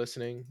fans, if you're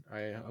listening.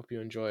 I hope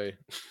you enjoy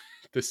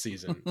this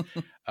season.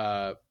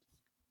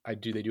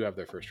 They do have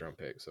their first round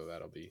pick, so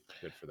that'll be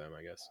good for them,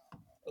 I guess.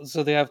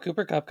 So they have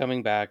Cooper Cup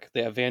coming back.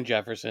 They have Van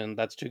Jefferson.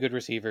 That's 2 good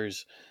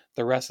receivers.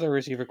 The rest of the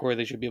receiver core,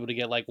 they should be able to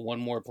get like one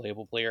more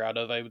playable player out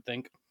of, I would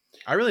think.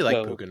 I really like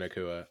So- Puka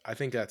Nacua. I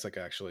think that's like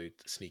actually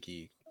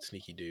sneaky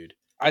dude.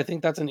 I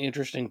think that's an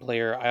interesting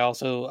player. I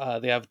also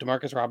they have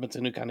Demarcus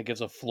Robinson who kind of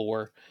gives a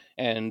floor,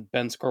 and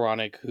Ben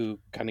Skoranek who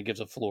kind of gives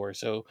a floor.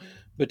 So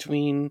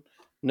between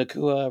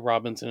Nakua,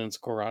 Robinson, and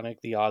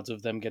Skoranek, the odds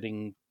of them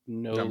getting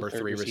no Number third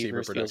 3 receiver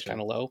feels production.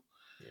 kind of low.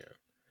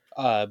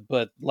 Yeah.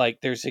 But like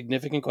there's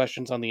significant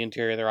questions on the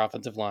interior of their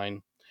offensive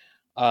line.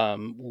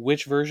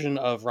 Which version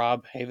of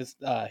Rob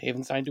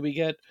Havenstein do we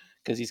get?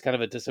 Because he's kind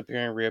of a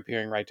disappearing,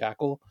 reappearing right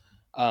tackle.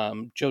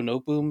 Joe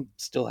Noteboom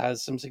still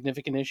has some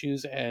significant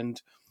issues,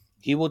 and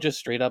he will just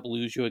straight up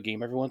lose you a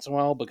game every once in a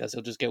while because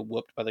he'll just get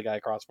whooped by the guy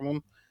across from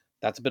him.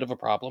 That's a bit of a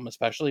problem,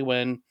 especially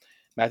when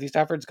Matthew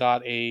Stafford's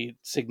got a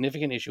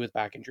significant issue with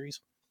back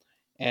injuries.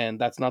 And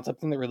that's not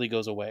something that really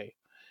goes away.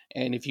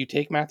 And if you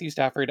take Matthew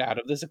Stafford out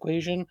of this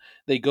equation,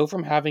 they go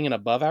from having an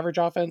above average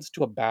offense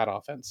to a bad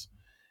offense.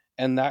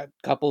 And that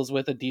couples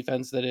with a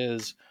defense that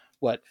is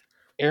what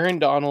Aaron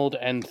Donald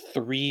and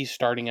 3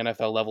 starting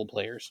NFL level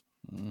players.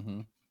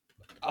 Mm-hmm.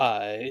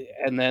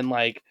 And then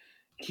like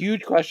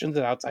huge questions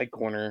at outside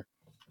corner.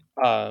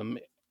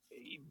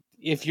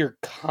 If you're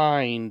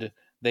kind,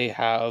 they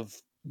have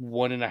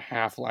 1.5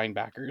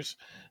 linebackers.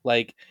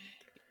 Like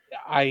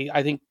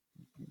I think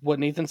what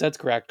Nathan said's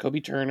correct. Kobe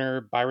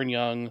Turner, Byron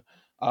Young.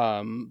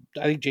 I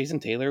think Jason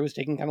Taylor was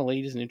taken kind of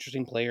late as an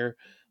interesting player.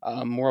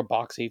 More a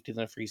box safety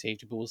than a free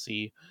safety, but we'll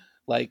see.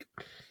 Like,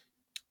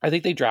 I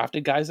think they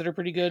drafted guys that are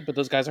pretty good, but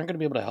those guys aren't going to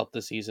be able to help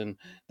this season.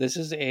 This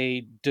is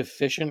a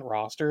deficient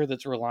roster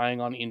that's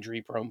relying on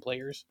injury-prone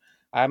players.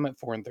 I'm at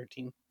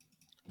 4-13.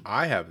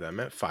 I have them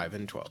at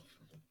 5-12.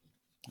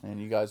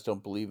 And you guys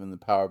don't believe in the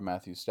power of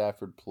Matthew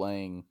Stafford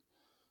playing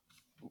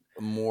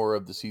more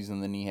of the season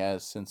than he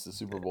has since the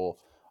Super Bowl.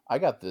 I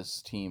got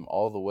this team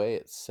all the way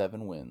at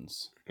 7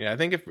 wins. Yeah, I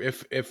think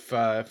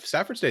if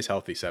Stafford stays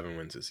healthy, 7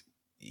 wins is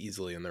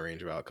easily in the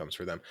range of outcomes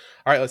for them.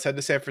 All right, let's head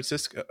to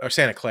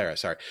Santa Clara.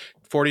 Sorry,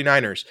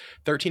 49ers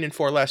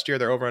 13-4 last year.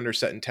 Their over under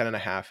set in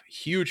 10.5.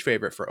 Huge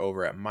favorite for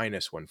over at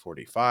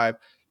 -145.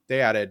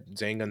 They added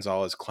Zane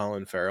Gonzalez,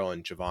 Clelin Ferrell,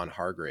 and Javon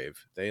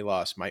Hargrave. They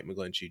lost Mike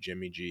McGlinchey,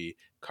 Jimmy G,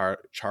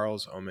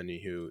 Charles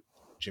Omenihu,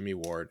 Jimmy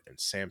Ward, and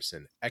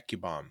Samson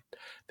Ekubom.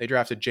 They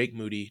drafted Jake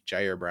Moody,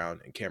 Jair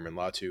Brown, and Cameron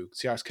Latu.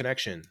 Seahawks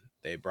connection.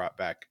 They brought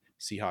back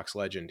Seahawks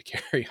legend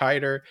Kerry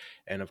Hyder,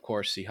 and of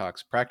course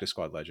Seahawks practice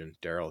squad legend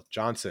Daryl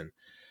Johnson.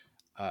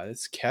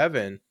 It's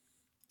Kevin.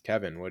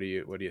 Kevin, what do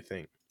you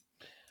think?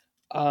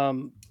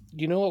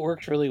 You know what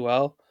works really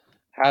well?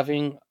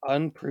 Having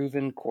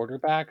unproven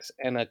quarterbacks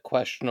and a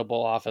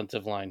questionable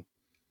offensive line.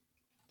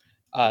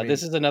 I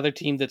This mean, is another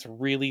team that's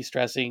really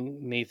stressing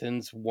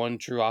Nathan's one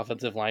true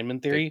offensive lineman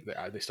theory.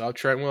 they still have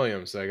Trent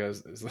Williams. So I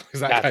guess as long as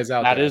that guy's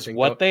out That there, I is think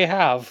what they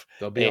have.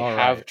 they'll be They all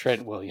have right.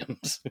 Trent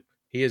Williams.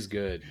 He is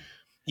good.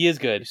 He is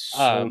good. He's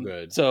so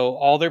good. So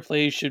all their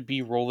plays should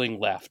be rolling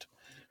left,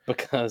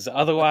 because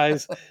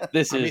otherwise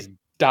this I mean, is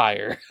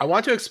dire. I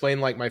want to explain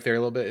like my theory a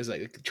little bit. Is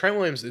like Trent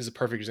Williams is a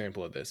perfect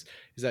example of this.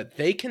 Is that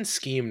they can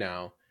scheme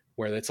now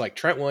where it's like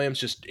Trent Williams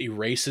just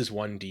erases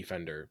one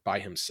defender by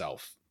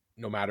himself,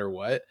 no matter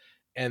what,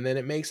 and then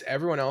it makes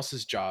everyone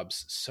else's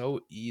jobs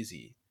so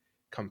easy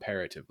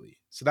comparatively.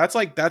 So that's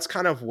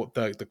kind of what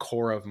the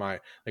core of my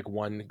like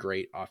one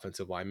great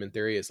offensive lineman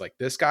theory is. Like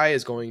this guy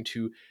is going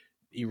to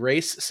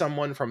erase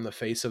someone from the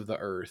face of the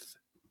earth,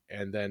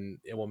 and then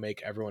it will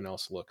make everyone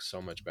else look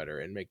so much better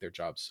and make their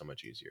jobs so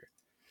much easier.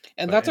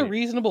 And But that's a any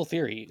reasonable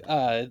theory.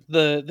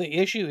 The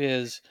issue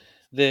is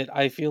that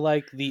I feel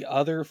like the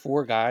other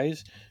four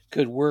guys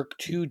could work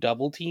two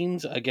double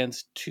teams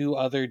against two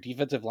other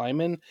defensive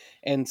linemen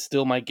and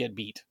still might get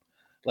beat.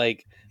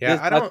 Like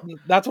yeah,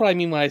 that's what I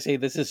mean when I say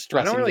this is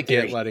I don't stressing the really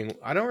get theory. letting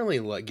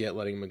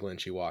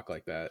McGlinchey walk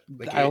like that.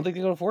 Like I don't think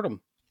they can afford him.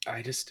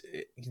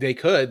 they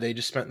could. They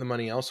just spent the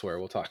money elsewhere.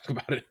 We'll talk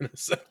about it in a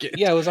second.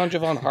 Yeah, it was on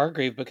Javon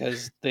Hargrave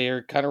because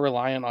they're kind of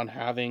reliant on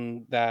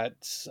having that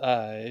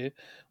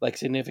like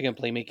significant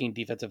playmaking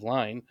defensive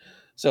line.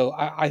 So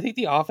I think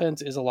the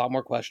offense is a lot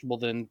more questionable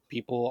than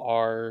people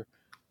are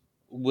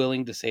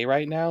willing to say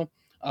right now.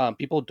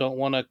 People don't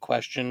want to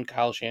question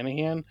Kyle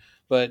Shanahan,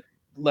 but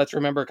let's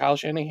remember Kyle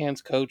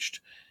Shanahan's coached.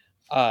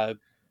 Uh,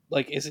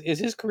 like, is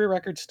his career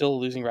record still a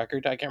losing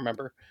record? I can't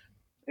remember.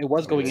 It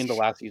was Oh, going into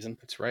last season.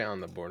 it's right on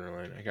the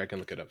borderline. I can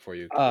look it up for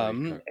you while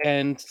you talk.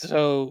 And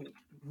so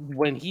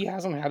when he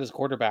hasn't had his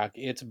quarterback,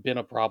 it's been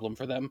a problem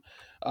for them.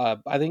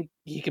 I think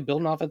he could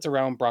build an offense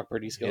around Brock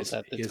Purdy's skill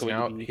set. That's going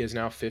to be. He is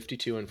now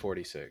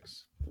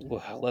 52-46.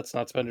 Well, let's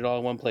not spend it all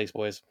in one place,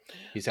 boys.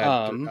 He's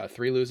had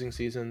 3 losing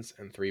seasons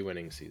and 3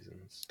 winning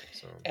seasons.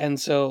 So And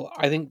so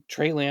I think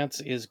Trey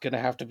Lance is going to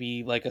have to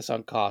be like a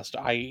sunk cost.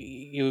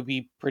 It would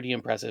be pretty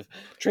impressive.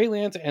 Trey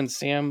Lance and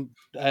Sam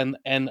and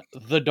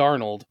the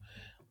Darnold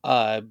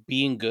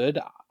being good,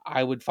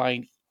 I would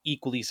find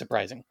equally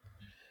surprising.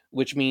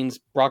 Which means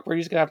Brock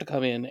Purdy's going to have to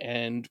come in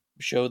and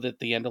show that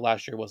the end of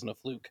last year wasn't a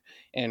fluke.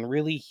 And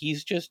really,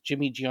 he's just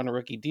Jimmy G on a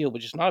rookie deal,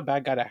 which is not a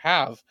bad guy to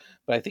have.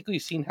 But I think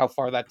we've seen how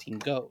far that team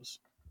goes.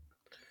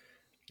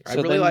 I So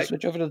really then you like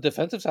switch over to the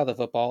defensive side of the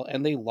football,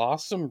 and they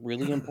lost some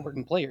really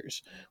important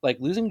players. Like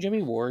losing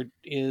Jimmy Ward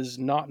is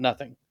not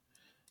nothing.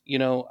 You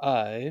know,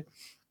 uh,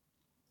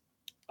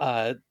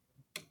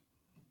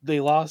 they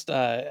lost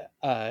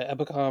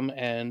Ebicom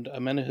and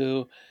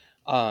Amenahu,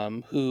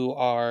 who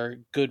are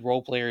good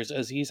role players.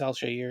 Aziz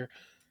Al-Shair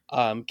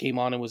came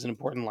on and was an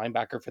important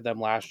linebacker for them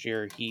last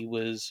year. He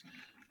was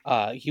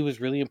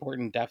really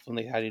important in depth when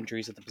they had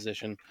injuries at the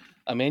position.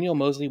 Emmanuel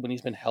Mosley, when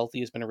he's been healthy,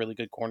 has been a really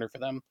good corner for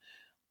them.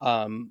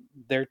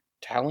 Their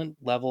talent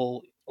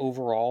level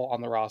overall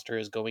on the roster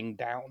is going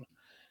down.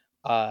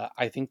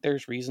 I think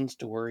there's reasons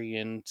to worry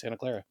in Santa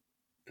Clara.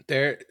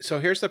 So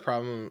here's the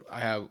problem I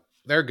have.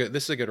 They're good.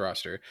 This is a good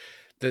roster.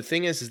 The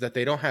thing is that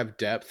they don't have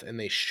depth, and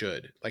they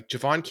should. Like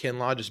Javon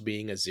Kinlaw just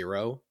being a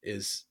 0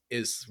 is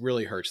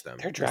really hurts them.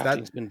 Their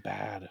drafting's been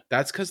bad.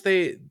 That's because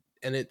they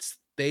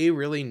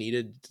really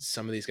needed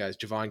some of these guys.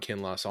 Javon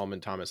Kinlaw,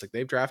 Solomon Thomas. Like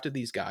they've drafted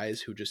these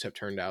guys who just have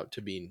turned out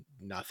to be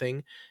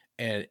nothing,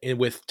 and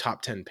with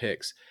top 10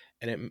 picks.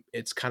 And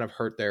it's kind of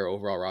hurt their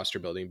overall roster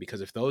building because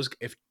if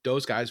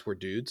those guys were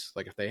dudes,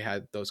 like if they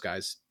had those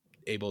guys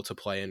able to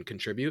play and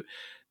contribute,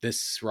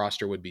 this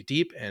roster would be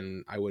deep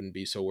and I wouldn't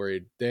be so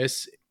worried.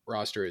 This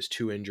roster is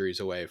 2 injuries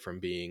away from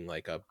being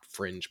like a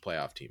fringe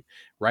playoff team.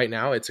 Right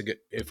now it's a good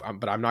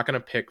but I'm not going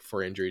to pick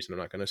for injuries and I'm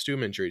not going to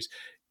assume injuries.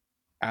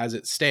 As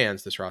it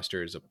stands, this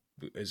roster is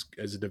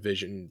a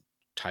division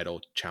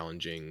title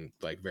challenging,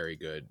 like very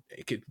good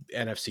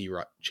NFC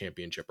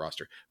championship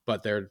roster,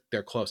 but they're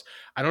close.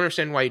 I don't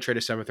understand why you trade a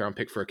 7th round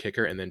pick for a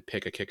kicker and then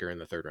pick a kicker in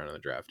the 3rd round of the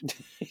draft.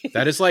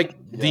 That is like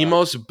the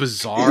most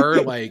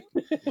bizarre, like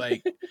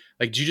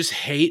do you just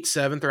hate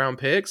 7th round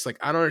picks? Like,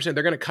 I don't understand.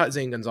 They're going to cut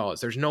Zane Gonzalez.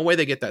 There's no way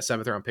they get that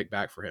 7th round pick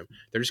back for him.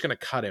 They're just going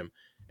to cut him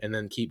and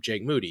then keep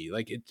Jake Moody.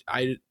 Like it's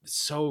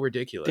so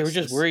ridiculous. They were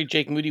just worried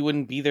Jake Moody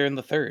wouldn't be there in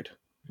the 3rd.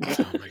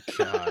 Oh my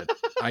God.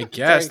 I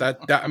guess that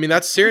I mean,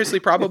 that's seriously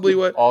probably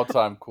what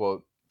all-time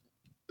quote.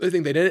 I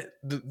think they didn't.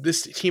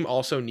 This team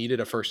also needed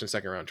a 1st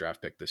and 2nd round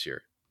draft pick this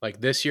year. Like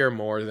this year,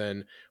 more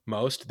than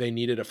most, they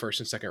needed a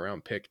 1st and 2nd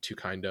round pick to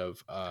kind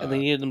of, and they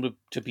needed them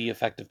to be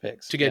effective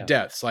picks to get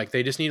depths. Like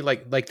they just need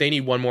like they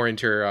need one more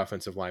interior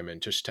offensive lineman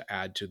just to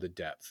add to the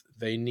depth.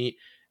 They need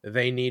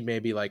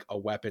maybe like a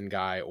weapon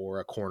guy or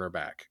a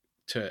cornerback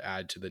to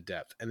add to the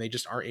depth, and they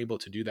just aren't able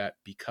to do that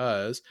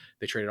because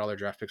they traded all their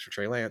draft picks for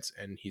Trey Lance,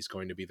 and he's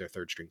going to be their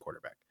 3rd string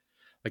quarterback.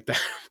 Like that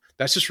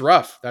that's just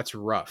rough. That's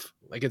rough.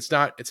 Like it's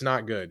not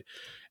good.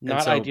 And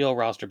Not so ideal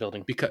roster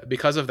building.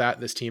 because of that,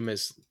 this team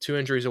is 2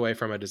 injuries away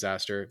from a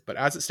disaster. But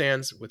as it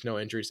stands, with no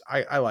injuries,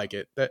 I like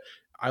it. That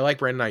I like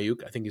Brandon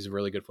Ayuk. I think he's a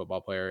really good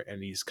football player,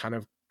 and he's kind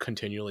of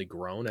continually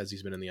grown as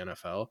he's been in the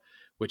NFL,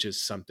 which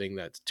is something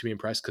that's to be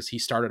impressed because he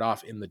started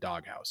off in the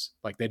doghouse.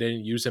 Like they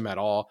didn't use him at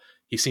all.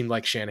 He seemed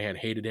like Shanahan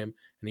hated him,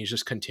 and he's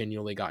just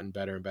continually gotten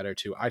better and better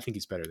too. I think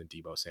he's better than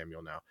Deebo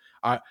Samuel now.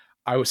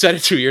 I said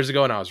it 2 years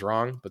ago and I was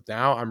wrong, but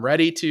now I'm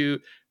ready to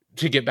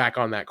get back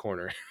on that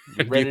corner.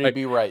 And Ready to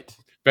be right.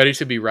 Ready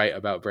to be right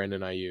about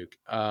Brandon Ayuk.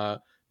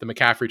 The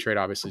McCaffrey trade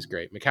obviously is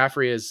great.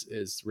 McCaffrey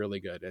is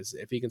really good. As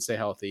if he can stay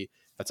healthy,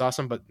 that's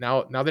awesome. But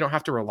now they don't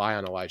have to rely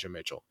on Elijah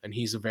Mitchell, and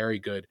he's a very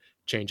good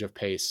change of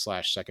pace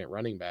 / second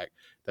running back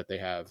that they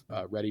have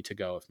ready to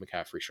go if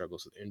McCaffrey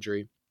struggles with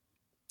injury.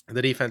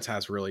 The defense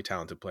has really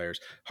talented players.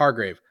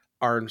 Hargrave,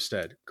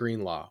 Armstead,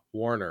 Greenlaw,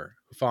 Warner,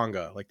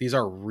 Hufanga. Like these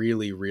are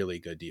really, really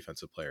good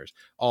defensive players.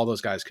 All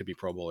those guys could be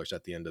Pro Bowlers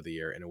at the end of the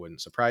year, and it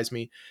wouldn't surprise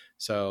me.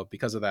 So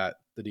because of that,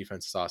 the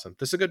defense is awesome.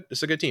 This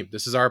is a good team.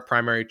 This is our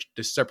primary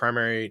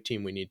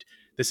team we need.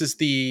 This is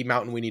the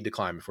mountain we need to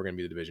climb if we're going to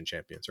be the division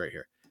champions right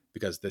here,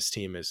 because this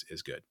team is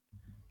good.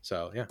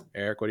 So yeah,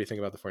 Eric, what do you think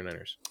about the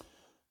 49ers?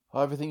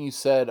 Everything you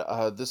said,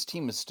 this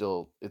team is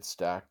it's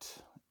stacked,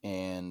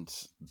 and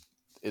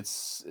it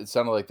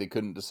sounded like they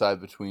couldn't decide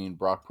between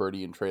Brock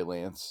Purdy and Trey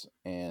Lance,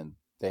 and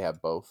they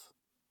have both.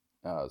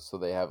 So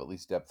they have at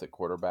least depth at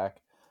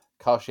quarterback.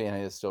 Kyle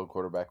Shanahan is still a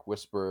quarterback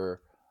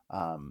whisperer.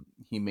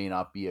 He may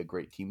not be a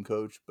great team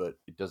coach, but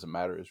it doesn't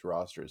matter. His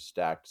roster is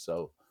stacked,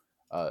 so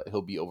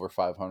he'll be over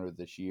 500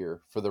 this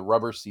year. For the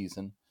rubber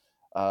season,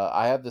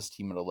 I have this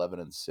team at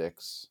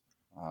 11-6.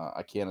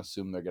 I can't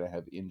assume they're going to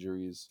have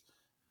injuries.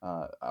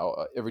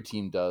 Every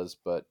team does,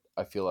 but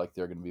I feel like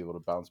they're going to be able to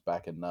bounce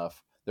back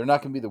enough. They're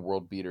not going to be the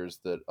world beaters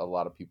that a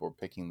lot of people are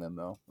picking them,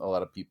 though. A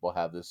lot of people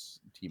have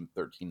this team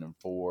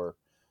 13-4.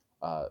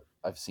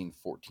 I've seen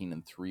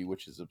 14-3,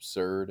 which is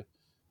absurd.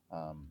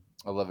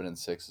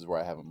 11-6 is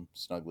where I have them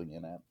snuggling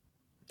in at.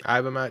 I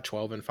have them at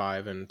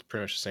 12-5, and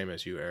pretty much the same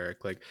as you,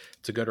 Eric. Like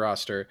it's a good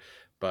roster,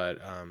 but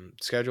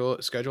schedule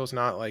is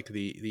not like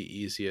the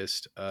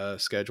easiest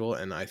schedule,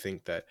 and I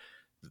think that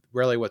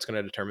really what's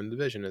going to determine the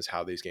division is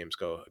how these games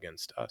go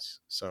against us.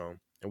 So,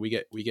 and we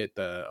get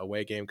the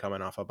away game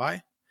coming off a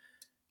bye,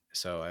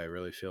 so I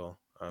really feel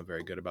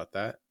very good about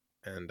that.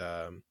 And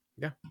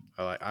yeah,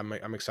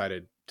 I'm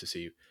excited to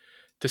see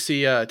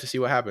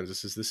what happens.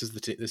 This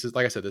is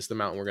like I said, this is the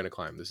mountain we're going to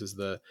climb. This is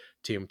the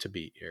team to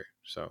beat here.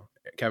 So,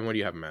 Kevin, what do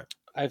you have, Matt?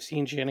 I've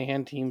seen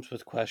Shanahan teams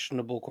with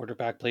questionable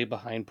quarterback play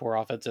behind poor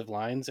offensive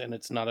lines, and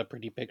it's not a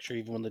pretty picture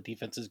even when the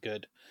defense is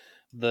good.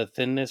 The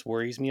thinness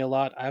worries me a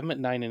lot. I have them at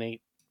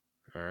 9-8.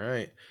 All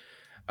right.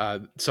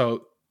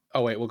 So,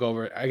 oh wait, we'll go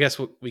over. I guess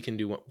we can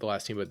do the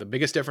last team, but the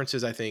biggest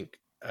differences I think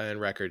in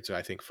records,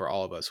 I think for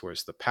all of us,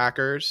 was the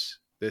Packers,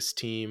 this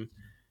team,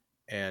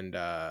 and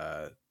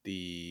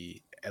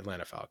the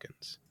Atlanta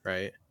Falcons.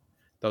 Right?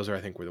 Those are, I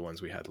think, were the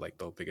ones we had like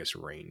the biggest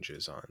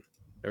ranges on.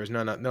 There was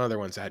no other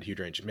ones that had huge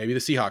range. Maybe the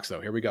Seahawks,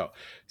 though. Here we go.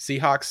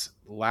 Seahawks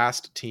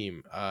last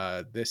team.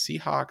 The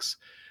Seahawks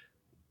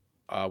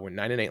went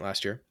 9-8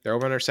 last year. Their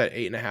over-under set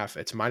 8.5.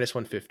 It's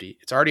 -150.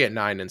 It's already at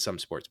 9 in some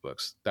sports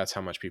books. That's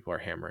how much people are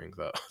hammering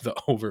the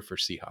over for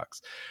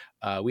Seahawks.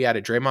 We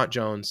added Draymond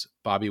Jones,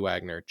 Bobby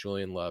Wagner,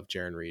 Julian Love,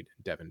 Jaron Reed,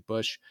 Devin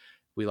Bush.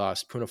 We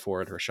lost Poona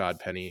Ford, Rashad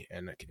Penny,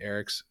 and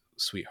Eric's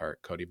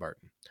sweetheart, Cody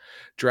Barton.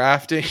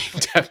 Drafting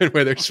Devin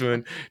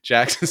Witherspoon,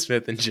 Jackson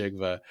Smith and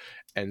Jigba,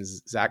 and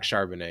Zach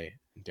Charbonnet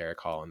and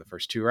Derek Hall in the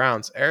first 2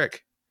 rounds.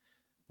 Eric,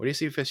 what do you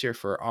see this year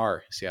for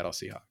our Seattle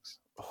Seahawks?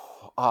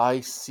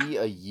 I see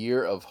a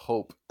year of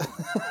hope.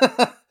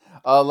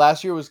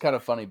 Last year was kind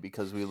of funny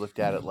because we looked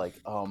at it like,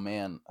 oh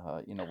man,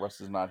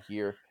 Russ is not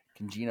here.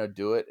 Can Gino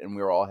do it? And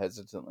we were all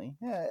hesitantly,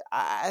 yeah,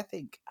 I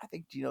think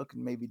Gino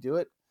can maybe do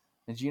it.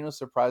 And Gino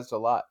surprised a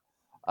lot.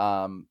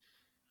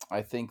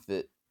 I think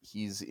that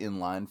he's in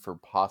line for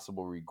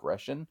possible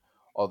regression,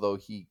 although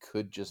he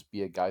could just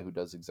be a guy who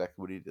does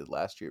exactly what he did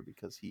last year,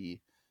 because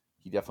he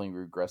definitely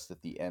regressed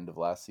at the end of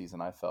last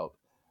season, I felt.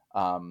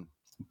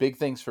 Big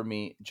things for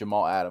me,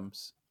 Jamal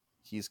Adams.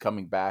 He's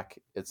coming back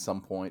at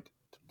some point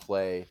to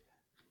play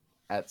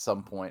at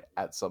some point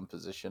at some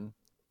position.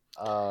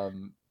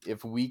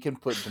 If we can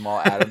put Jamal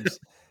Adams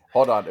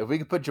if we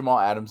could put Jamal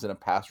Adams in a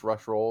pass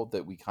rush role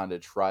that we kind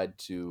of tried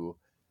to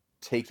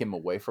take him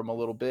away from a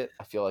little bit,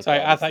 I feel like. Sorry,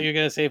 I thought you were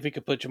gonna say if we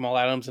could put Jamal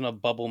Adams in a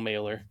bubble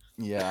mailer.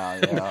 Yeah,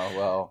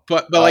 well,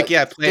 but like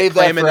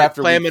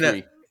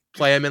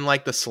play him in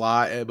like the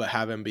slot, but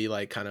have him be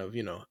like kind of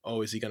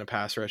is he gonna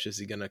pass rush? Is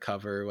he gonna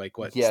cover? Like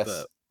what's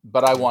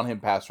but I want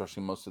him pass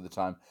rushing most of the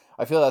time.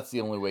 I feel that's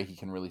the only way he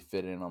can really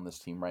fit in on this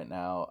team right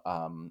now.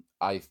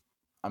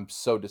 I'm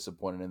so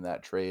disappointed in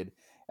that trade,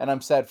 and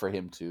I'm sad for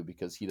him too,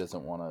 because he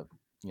doesn't want to.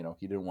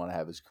 He didn't want to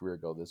have his career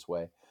go this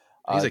way.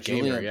 He's a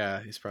gamer,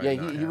 yeah. He's probably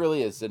he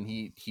really is, and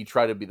he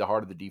tried to be the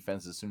heart of the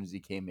defense as soon as he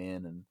came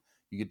in, and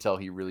you could tell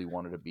he really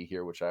wanted to be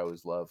here, which I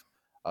always love.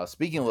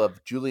 Speaking of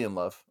love, Julian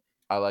Love,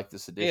 I like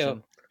this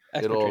addition.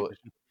 Expert It'll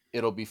transition.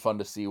 it'll be fun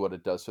to see what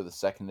it does for the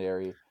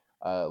secondary,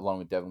 along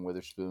with Devin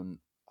Witherspoon.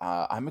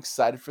 I'm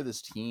excited for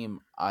this team.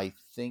 I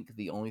think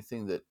the only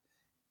thing that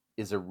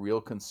is a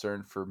real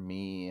concern for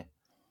me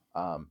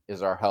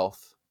is our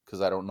health,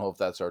 because I don't know if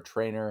that's our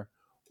trainer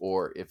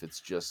or if it's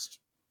just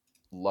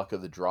luck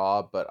of the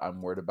draw. But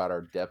I'm worried about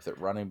our depth at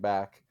running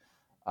back,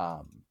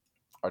 um,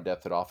 our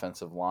depth at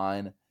offensive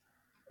line,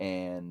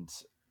 and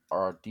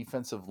our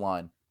defensive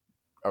line.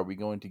 Are we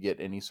going to get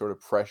any sort of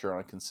pressure on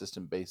a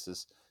consistent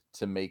basis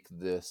to make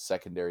the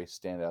secondary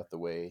stand out the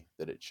way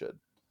that it should?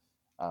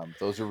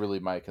 Those are really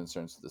my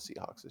concerns for the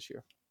Seahawks this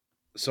year.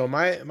 So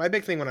my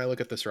big thing when I look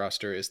at this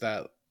roster is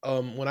that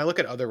when I look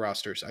at other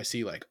rosters, I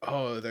see like,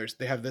 oh,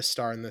 they have this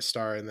star and this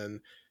star, and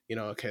then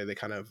okay, they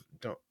kind of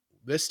don't.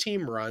 This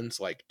team runs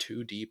like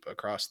too deep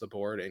across the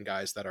board and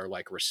guys that are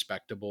like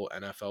respectable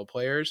NFL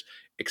players,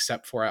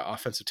 except for at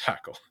offensive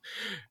tackle.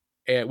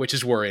 And, which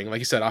is worrying. Like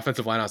you said,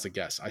 offensive line, I was a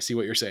guess. I see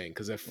what you're saying,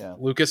 because if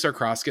Lucas or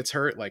Cross gets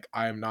hurt, like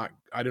I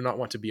do not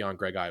want to be on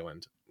Greg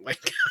Island.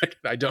 Like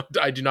I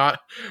do not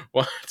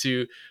want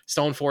to.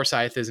 Stone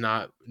Forsythe is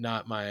not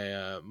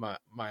my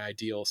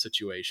ideal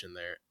situation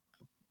there.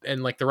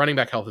 And like the running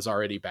back health is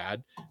already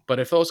bad, but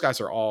if those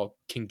guys are all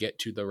can get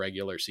to the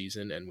regular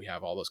season and we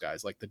have all those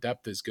guys, like the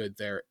depth is good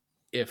there.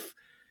 If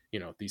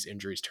these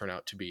injuries turn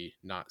out to be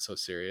not so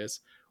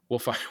serious, we'll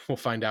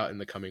find out in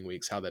the coming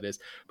weeks how that is.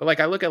 But like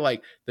I look at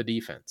like the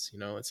defense,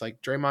 it's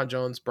like Draymond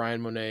Jones,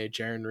 Brian Monet,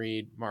 Jaron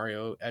Reed,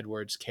 Mario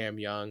Edwards, Cam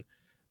Young,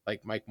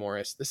 like Mike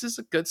Morris. This is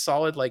a good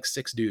solid like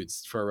 6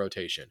 dudes for a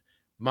rotation.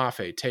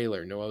 Mafe,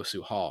 Taylor,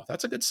 Noosu, Hall.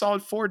 That's a good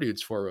solid 4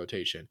 dudes for a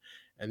rotation.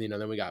 And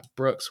then we got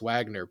Brooks,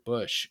 Wagner,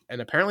 Bush,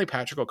 and apparently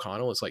Patrick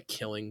O'Connell is like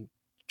killing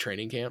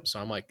training camp. So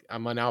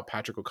I'm now a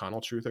Patrick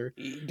O'Connell truther.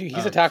 Dude,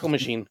 he's a tackle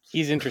machine.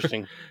 He's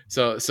interesting.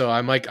 So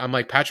I'm like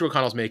Patrick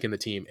O'Connell's making the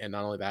team, and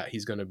not only that,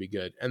 he's going to be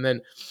good. And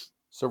then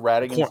so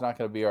Radigan's not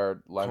going to be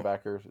our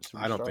linebacker superstar?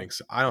 I don't think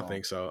so.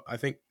 Think so. I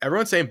think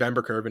everyone's saying Ben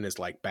Burr-Kirven is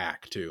like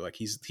back too. Like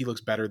he looks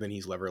better than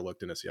he's ever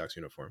looked in a Seahawks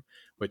uniform,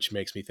 which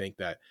makes me think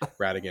that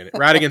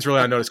Radigan's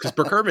really unnoticed, because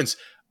Burr-Kirven's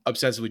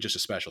obsessively just a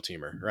special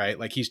teamer, right?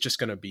 Like he's just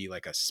going to be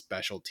like a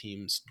special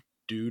teams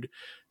dude.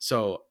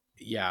 So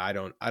yeah, I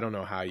don't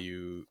know how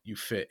you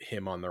fit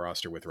him on the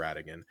roster with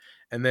Radigan.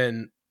 And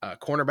then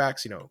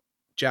cornerbacks,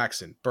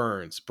 Jackson,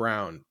 Burns,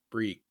 Brown,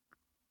 Breek,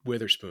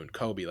 Witherspoon,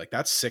 Kobe, like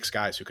that's 6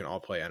 guys who can all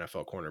play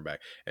NFL cornerback.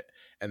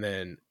 And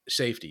then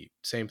safety,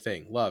 same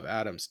thing. Love,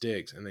 Adams,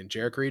 Diggs, and then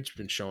Jarek Reed's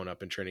been showing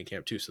up in training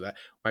camp too. So that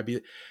might be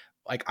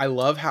like, I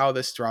love how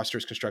this roster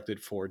is constructed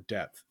for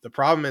depth. The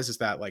problem is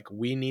that like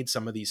we need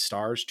some of these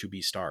stars to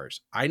be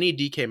stars. I need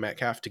DK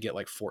Metcalf to get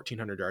like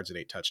 1,400 yards and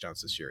 8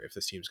 touchdowns this year if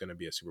this team's going to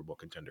be a Super Bowl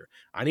contender.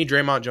 I need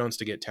Draymond Jones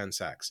to get 10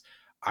 sacks.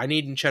 I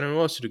need Uchenna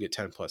Nwosu to get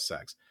 10 plus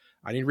sacks.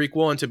 I need Reek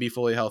Woolen to be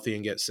fully healthy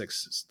and get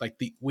 6.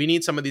 We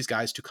need some of these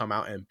guys to come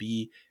out and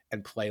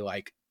play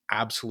like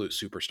absolute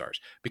superstars,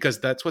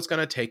 because that's what's going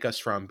to take us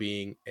from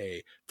being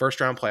a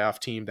first round playoff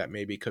team that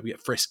maybe could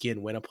get frisky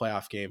and win a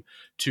playoff game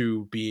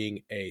to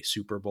being a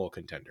Super Bowl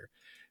contender.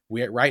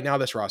 Right now,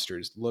 this roster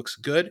looks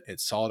good.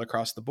 It's solid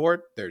across the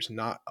board. There's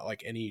not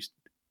like any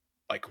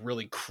like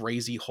really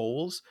crazy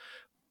holes,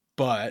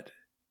 but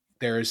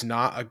there is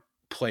not a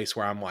place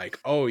where I'm like,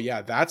 oh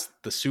yeah, that's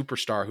the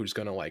superstar who's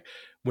going to like,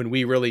 when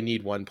we really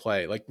need one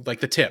play, like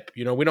the tip,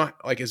 we don't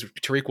like, is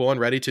Tariq Woolen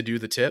ready to do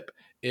the tip?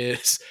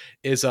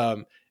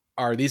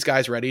 Are these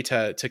guys ready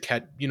to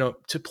catch,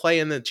 to play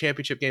in the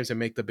championship games and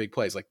make the big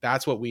plays? Like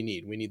that's what we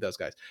need. We need those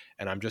guys.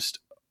 And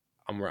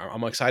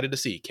I'm excited to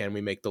see, can we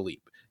make the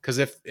leap? Because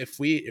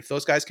if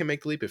those guys can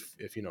make the leap, if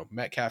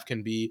Metcalf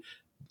can be,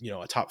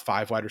 a top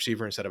 5 wide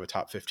receiver instead of a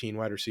top 15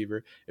 wide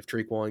receiver, if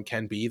Tariq Woolen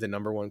can be the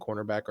number 1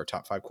 cornerback or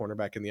top 5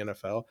 cornerback in the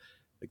NFL,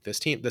 like this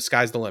team, the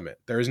sky's the limit.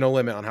 There is no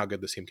limit on how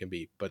good this team can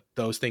be, but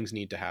those things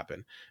need to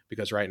happen,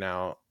 because right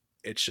now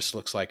it just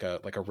looks like a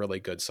really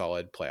good,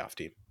 solid playoff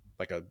team,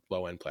 like a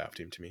low end playoff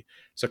team to me.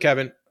 So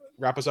Kevin,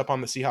 wrap us up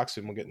on the Seahawks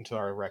and we'll get into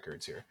our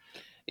records here.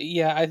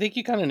 Yeah, I think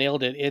you kind of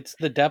nailed it. It's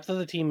the depth of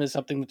the team is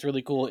something that's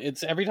really cool.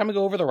 It's every time I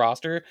go over the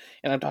roster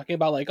and I'm talking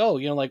about like, oh,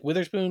 like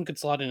Witherspoon could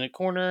slot in a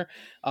corner,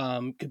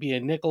 could be a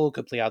nickel,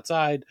 could play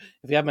outside.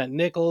 If you have him at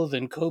nickel,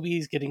 then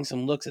Kobe's getting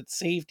some looks at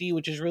safety,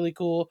 which is really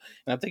cool.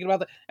 And I'm thinking about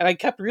that. And I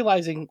kept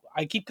realizing,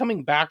 I keep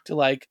coming back to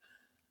like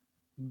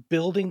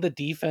building the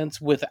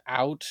defense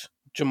without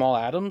Jamal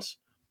Adams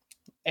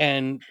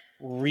and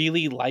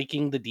really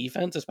liking the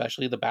defense,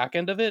 especially the back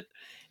end of it.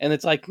 And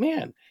it's like,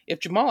 man, if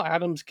Jamal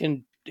Adams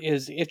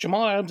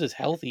is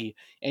healthy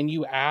and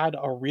you add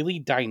a really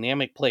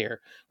dynamic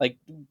player, like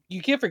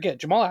you can't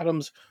forget Jamal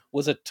Adams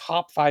was a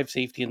top 5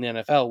 safety in the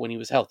NFL when he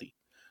was healthy.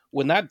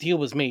 When that deal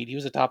was made, he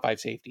was a top 5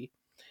 safety.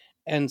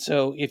 And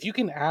so if you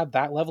can add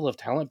that level of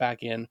talent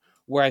back in,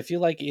 where I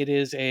feel like it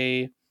is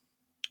a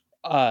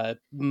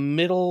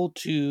middle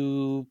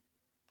to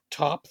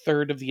top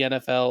third of the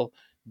NFL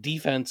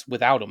defense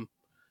without him,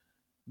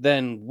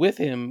 then with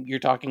him you're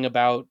talking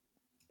about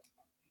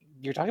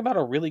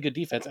a really good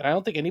defense. And I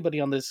don't think anybody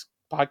on this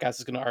podcast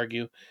is going to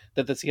argue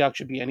that the Seahawks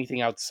should be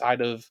anything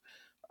outside of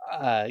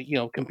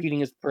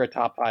competing for a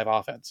top 5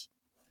 offense.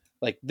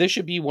 Like, this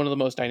should be one of the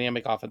most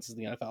dynamic offenses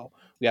in the NFL.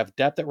 We have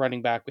depth at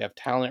running back. We have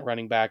talent at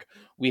running back.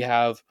 We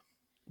have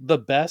the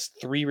best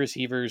 3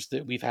 receivers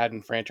that we've had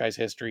in franchise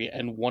history,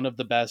 and one of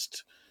the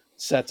best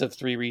sets of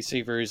 3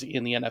 receivers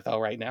in the NFL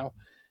right now.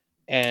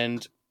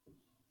 And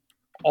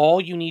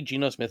all you need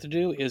Geno Smith to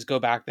do is go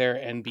back there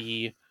and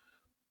be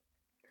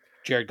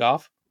Jared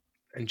Goff.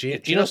 And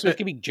If Geno Smith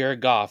can be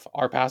Jared Goff,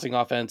 our passing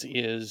offense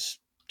is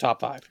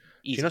top 5.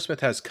 Easy. Geno Smith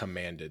has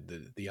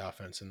commanded the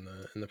offense in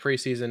the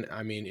preseason.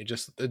 I mean, it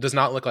does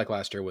not look like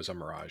last year was a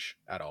mirage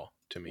at all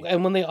to me.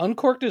 And when they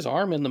uncorked his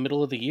arm in the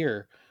middle of the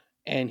year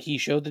and he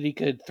showed that he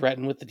could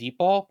threaten with the deep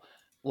ball,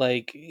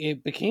 like,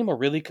 it became a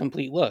really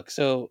complete look.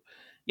 So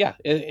yeah,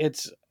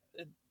 it's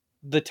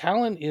the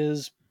talent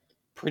is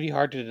pretty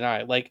hard to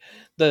deny. Like,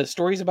 the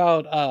stories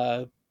about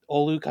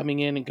Olu coming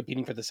in and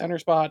competing for the center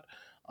spot,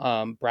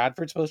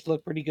 Bradford's supposed to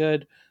look pretty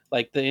good.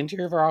 Like, the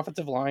interior of our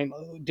offensive line,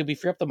 did we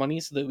free up the money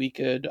so that we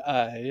could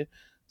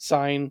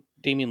sign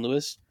Damian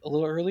Lewis a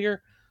little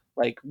earlier?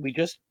 Like, we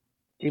just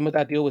came with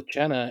that deal with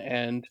Jenna,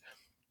 and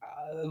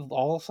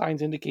all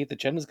signs indicate that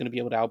Jenna's going to be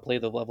able to outplay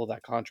the level of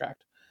that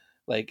contract.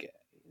 Like,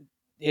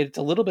 it's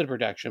a little bit of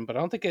protection, but I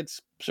don't think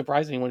it's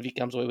surprising anyone if he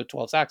comes away with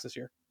 12 sacks this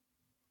year.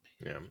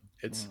 Yeah,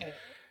 it's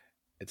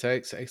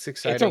exciting.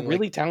 It's a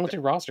really talented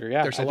roster.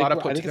 Yeah, there's a lot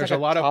of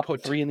top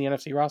 3 in the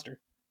NFC roster.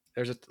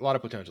 There's a lot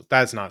of potential.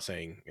 That's not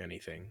saying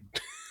anything.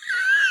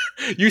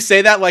 You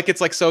say that like it's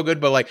like so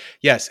good, but like,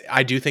 yes,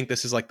 I do think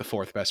this is like the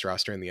 4th best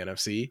roster in the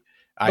NFC.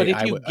 But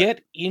if you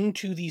get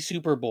into the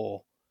Super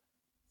Bowl,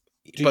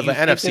 but the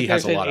NFC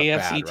has a lot of AFC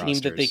bad team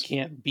rosters that they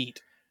can't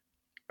beat.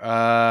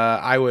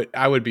 I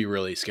would be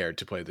really scared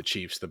to play the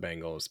Chiefs, the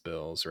Bengals,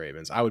 Bills,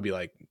 Ravens. I would be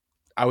like,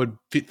 would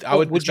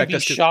you be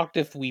shocked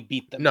if we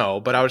beat them? No,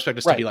 but I would expect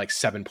us to be like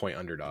 7-point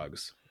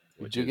underdogs.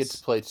 Would you get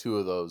to play 2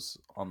 of those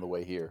on the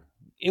way here?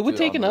 It would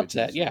take an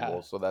upset, yeah.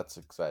 Bowl, so that's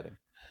exciting.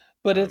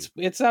 But it's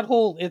that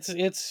whole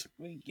it's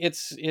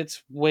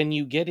when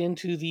you get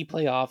into the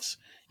playoffs,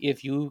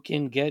 if you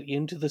can get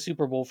into the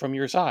Super Bowl from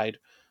your side,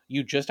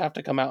 you just have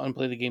to come out and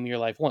play the game of your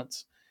life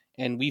once.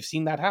 And we've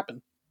seen that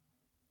happen.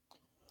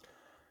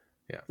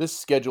 Yeah. This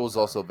schedule is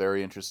also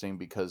very interesting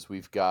because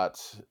we've got,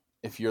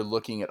 if you're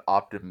looking at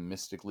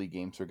optimistically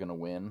games are going to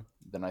win,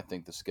 then I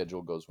think the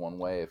schedule goes one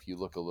way. If you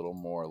look a little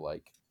more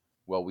like,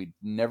 well, we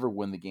never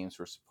win the games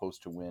we're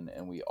supposed to win,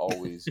 and we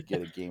always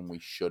get a game we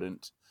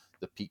shouldn't.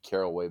 The Pete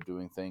Carroll way of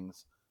doing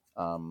things.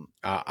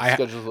 I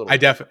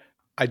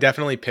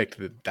definitely picked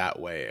it that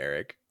way,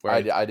 Eric.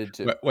 I did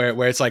too.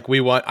 Where it's like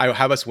I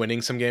have us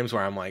winning some games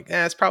where I'm like,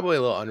 it's probably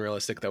a little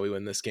unrealistic that we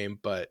win this game,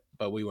 but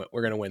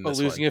we're gonna win this.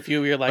 Losing a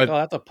few, you're like,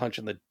 that's a punch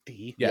in the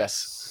D.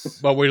 Yes,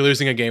 but we're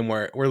losing a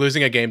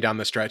game down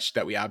the stretch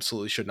that we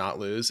absolutely should not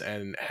lose,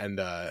 and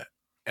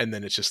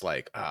then it's just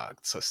like,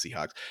 so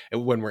Seahawks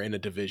when we're in a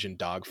division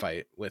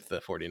dogfight with the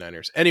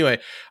 49ers. Anyway,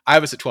 I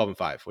have us at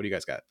 12-5. What do you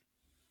guys got?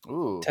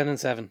 Ooh,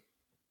 10-7.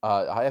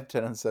 I have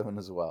 10-7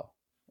 as well.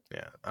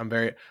 Yeah, I'm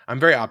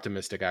very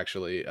optimistic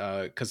actually,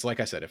 because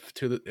like I said,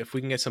 if we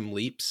can get some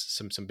leaps,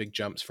 some big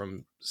jumps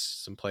from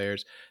some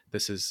players,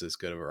 this is as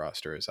good of a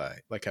roster as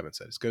like Kevin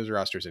said, as good as a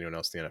roster as anyone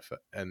else in the NFL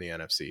and the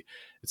NFC.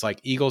 It's like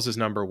Eagles is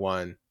number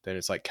 1, then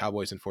it's like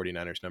Cowboys and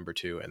 49ers number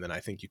 2, and then I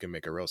think you can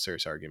make a real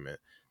serious argument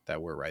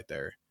that we're right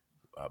there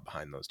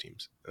behind those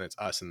teams, and it's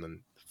us, and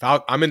then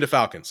I'm into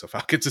Falcons, so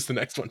Falcons is the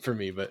next one for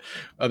me, but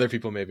other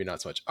people maybe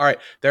not so much. All right,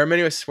 there are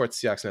many ways to support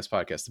the Seahawks Nest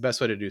podcast. The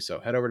best way to do so,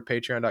 head over to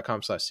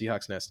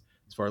patreon.com/SeahawksNest.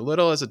 It's for as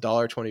little as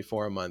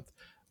 $1.24 a month.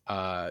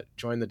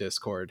 Join the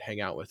Discord,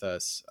 hang out with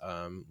us,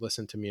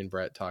 listen to me and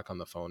Brett talk on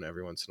the phone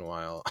every once in a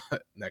while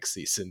next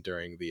season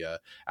during the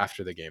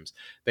after the games.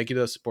 Thank you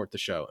to those who support the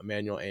show: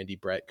 Emmanuel, Andy,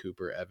 Brett,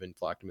 Cooper, Evan,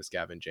 Flocktimus,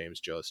 Gavin, James,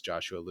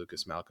 Joshua,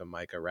 Lucas, Malcolm,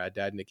 Micah, Rad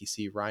Dad, Nikki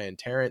C, Ryan,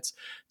 Terrence,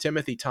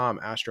 Timothy, Tom,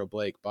 Astro,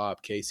 Blake,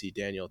 Bob, Casey,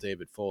 Daniel,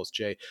 David, Foles,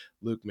 Jay,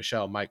 Luke,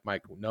 Michelle, Mike,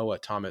 Noah,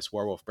 Thomas,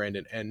 Werewolf,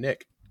 Brandon, and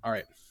Nick. All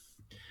right.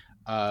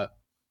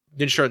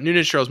 New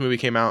Ninja Turtles movie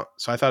came out,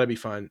 so I thought it'd be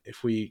fun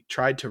if we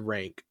tried to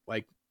rank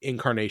like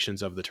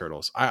incarnations of the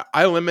Turtles.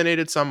 I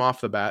eliminated some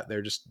off the bat.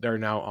 They're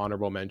now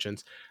honorable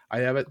mentions. I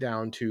have it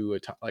down to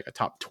a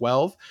top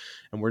 12,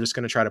 and we're just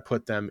going to try to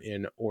put them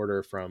in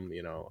order from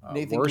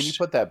Nathan, worst, can you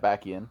put that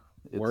back in?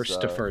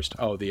 Worst to first.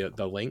 Oh, the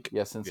link.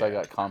 Yeah, since I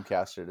got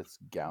Comcasted, it's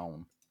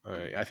gone.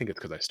 I think it's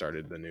because I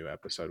started the new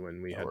episode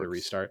when we had to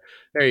restart.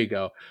 There you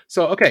go.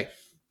 So okay,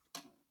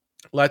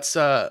 let's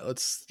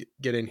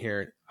get in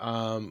here.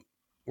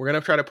 We're going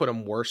to try to put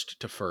them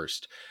worst to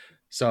first.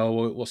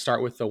 So we'll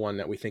start with the one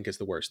that we think is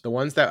the worst. The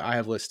ones that I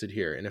have listed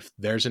here. And if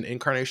there's an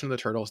incarnation of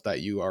the Turtles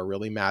that you are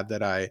really mad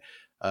that I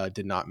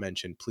did not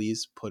mention,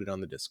 please put it on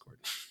the Discord.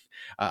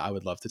 I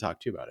would love to talk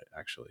to you about it,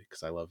 actually,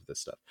 because I love this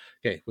stuff.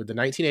 Okay, with the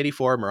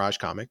 1984 Mirage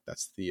comic,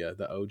 that's the OG.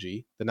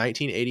 The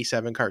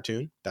 1987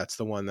 cartoon, that's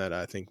the one that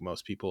I think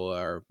most people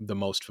are the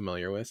most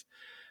familiar with.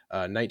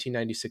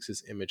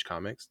 1996's Image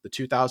Comics. The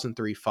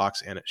 2003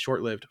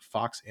 short-lived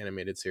Fox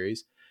animated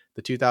series.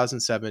 The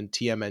 2007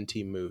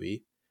 TMNT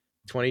movie.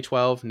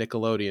 2012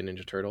 Nickelodeon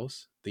Ninja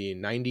Turtles, the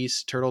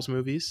 90s Turtles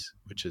movies,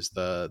 which is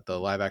the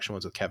live action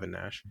ones with Kevin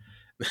Nash.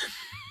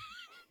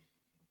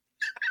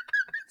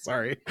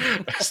 Sorry,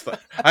 I just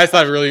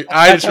really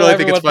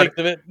think it's funny.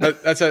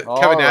 That's a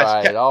Kevin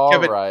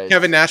Nash.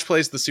 Kevin Nash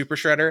plays the Super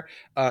Shredder.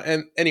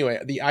 And anyway,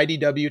 the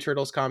IDW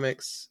Turtles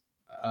comics,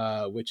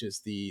 which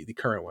is the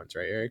current ones,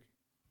 right, Eric?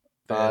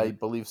 I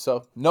believe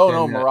so.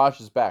 No, Mirage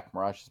is back.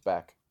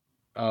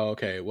 Oh,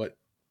 okay. What?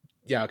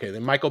 Yeah, okay.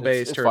 Then Michael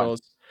Bay's Turtles.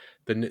 Fun.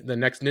 The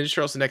next Ninja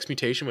Turtles, the Next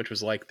Mutation, which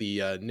was like the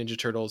Ninja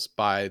Turtles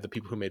by the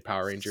people who made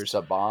Power Rangers.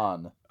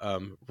 Saban.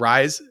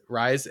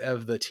 Rise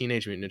of the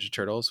Teenage Mutant Ninja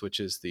Turtles, which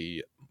is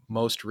the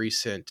most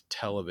recent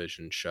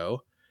television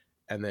show.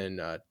 And then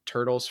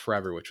Turtles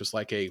Forever, which was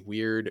like a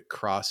weird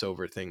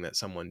crossover thing that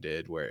someone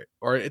did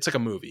or it's like a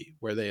movie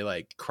where they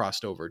like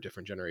crossed over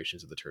different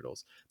generations of the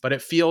Turtles. But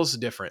it feels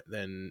different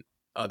than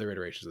other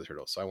iterations of the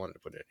Turtles. So I wanted to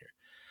put it in here.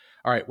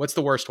 All right, what's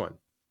the worst one?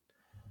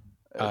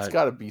 It's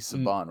got to be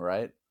Saban,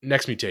 right?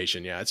 Next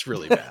Mutation, yeah, it's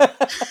really bad.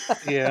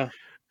 Yeah.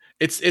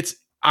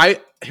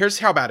 Here's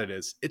how bad it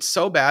is. It's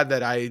so bad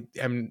that I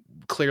am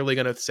clearly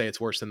going to say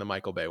it's worse than the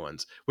Michael Bay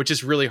ones, which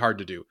is really hard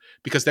to do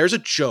because there's a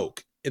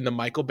joke in the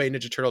Michael Bay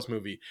Ninja Turtles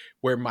movie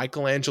where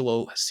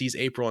Michelangelo sees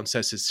April and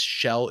says his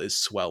shell is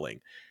swelling.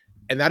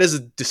 And that is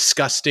a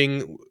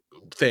disgusting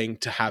thing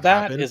to have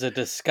happen. That is a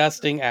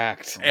disgusting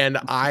act. And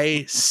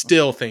I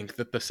still think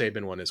that the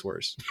Sabin one is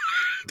worse.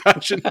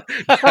 that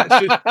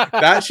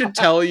should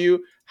tell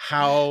you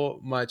how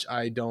much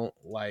I don't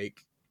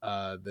like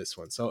this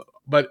one. So,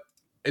 but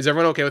is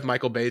everyone okay with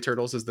Michael Bay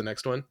Turtles as the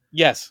next one?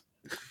 Yes,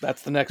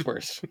 that's the next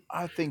worst.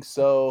 I think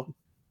so.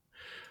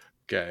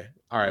 Okay,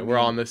 all right, we're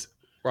on this.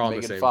 We're all on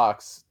the same. Megan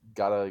Fox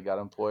gotta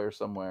employ her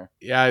somewhere.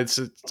 Yeah, it's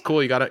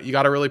cool. You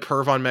gotta really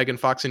perv on Megan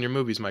Fox in your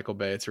movies, Michael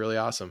Bay. It's really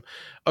awesome.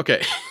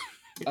 Okay.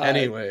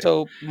 Anyway,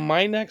 so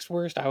my next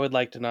worst I would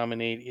like to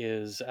nominate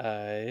is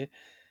the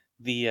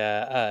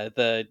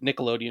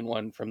Nickelodeon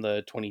one from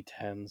the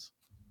 2010s.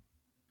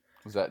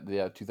 Was that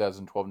the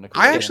 2012 Nickelodeon?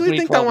 I actually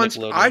think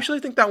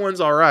that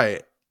one's all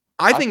right.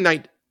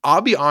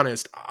 I'll be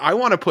honest. I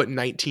want to put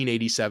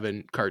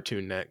 1987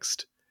 cartoon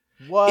next.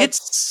 What?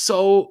 It's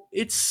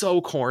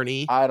so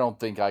corny. I don't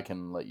think I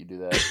can let you do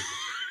that.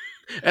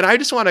 And I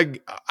just want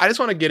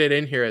to get it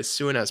in here as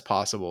soon as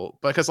possible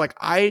because like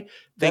I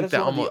think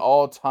that almost the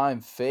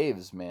all-time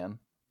faves, man.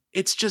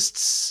 It's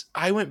just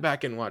I went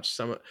back and watched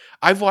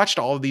I've watched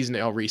all of these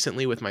now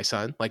recently with my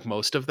son, like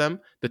most of them,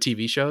 the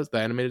TV shows, the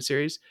animated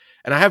series,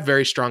 and I have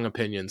very strong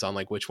opinions on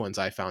like which ones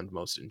I found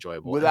most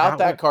enjoyable. Without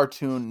that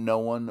cartoon, no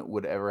one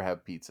would ever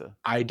have pizza.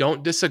 I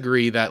don't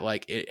disagree that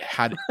like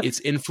it's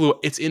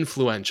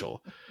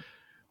influential,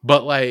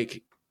 but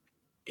like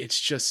it's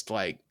just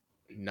like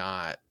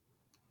not.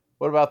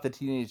 What about the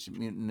Teenage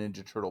Mutant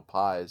Ninja Turtle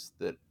pies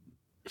that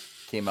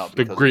came out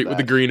with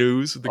the green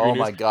ooze?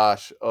 My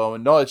gosh! Oh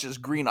no, it's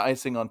just green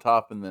icing on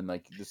top, and then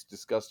like this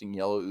disgusting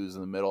yellow ooze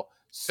in the middle.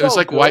 So it was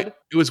like good. white.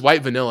 It was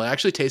white vanilla. It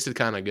actually tasted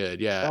kind of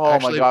good. Yeah. Oh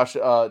my gosh!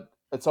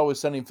 It's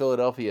Always Sunny in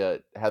Philadelphia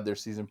had their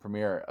season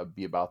premiere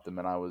be about them,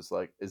 and I was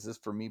like, "Is this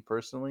for me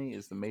personally?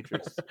 Is The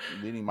Matrix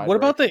leading my?" What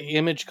about the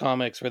Image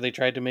comics where they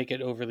tried to make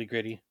it overly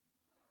gritty?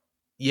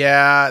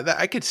 Yeah,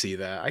 I could see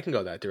that. I can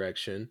go that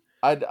direction.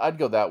 I'd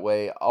go that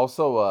way.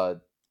 Also,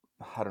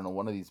 I don't know,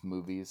 one of these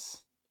movies.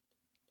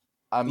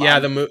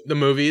 The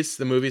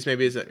movies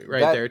maybe is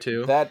right there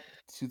too. That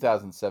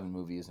 2007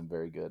 movie isn't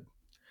very good.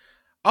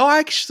 Oh, I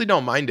actually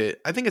don't mind it.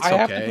 I think it's okay.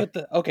 Have to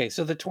put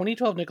so the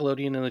 2012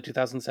 Nickelodeon and the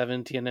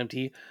 2007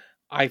 TNMT,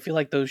 I feel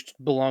like those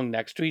belong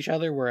next to each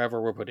other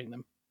wherever we're putting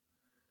them.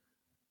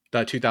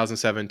 The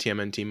 2007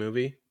 TMNT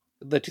movie?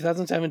 The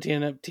 2007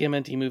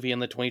 TMNT movie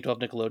and the 2012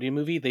 Nickelodeon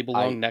movie, they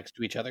belong next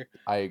to each other.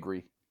 I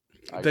agree.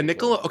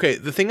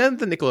 The thing on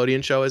the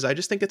Nickelodeon show is I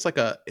just think it's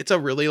a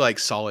really like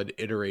solid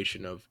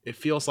iteration of it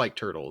feels like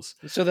Turtles.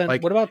 So then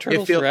like, what about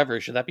Turtles Forever?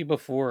 Should that be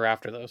before or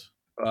after those?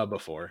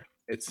 Before.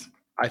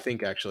 I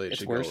think actually it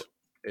should go.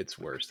 It's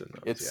worse than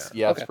those.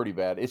 It's pretty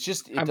bad. It's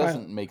just it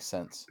doesn't make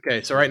sense.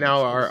 Okay, so right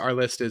now our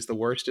list is the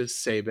worst is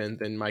Sabin,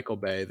 then Michael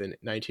Bay, then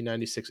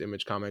 1996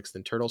 Image Comics,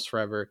 then Turtles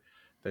Forever,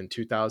 then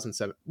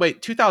 2007.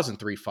 Wait,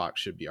 2003 Fox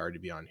should already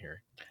be on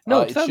here.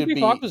 No, 2003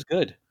 Fox was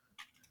good.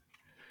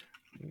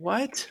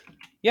 What?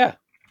 Yeah,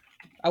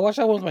 I watched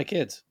that one with my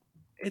kids.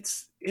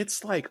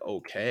 It's like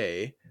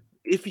okay.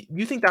 If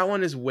you think that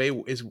one is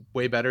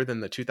way better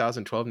than the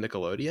 2012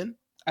 Nickelodeon.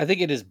 I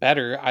think it is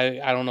better.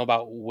 I don't know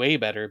about way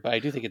better, but I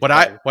do think it's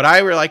better. What I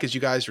really like is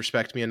you guys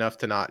respect me enough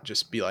to not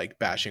just be like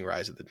bashing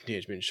Rise of the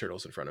Teenage Mutant Ninja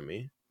Turtles in front of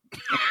me.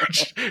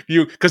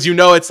 Because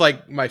it's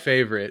like my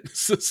favorite.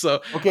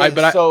 So okay,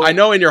 I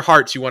know in your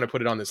hearts you want to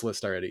put it on this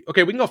list already.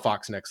 Okay, we can go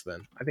Fox next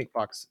then. I think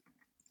Fox.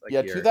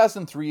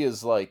 2003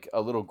 is like a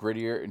little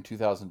grittier, and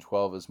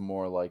 2012 is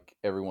more like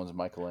everyone's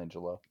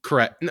Michelangelo.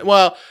 Correct.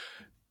 Well,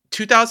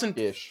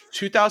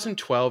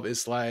 2012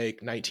 is like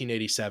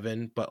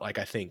 1987, but like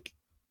I think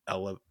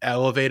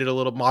elevated a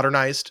little,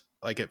 modernized.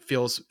 Like it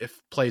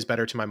plays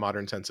better to my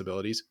modern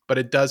sensibilities, but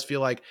it does feel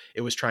like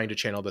it was trying to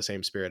channel the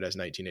same spirit as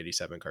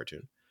 1987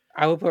 cartoon.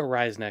 I would put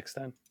Rise next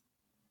then.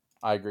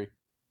 I agree.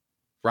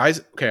 Rise.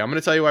 Okay, I'm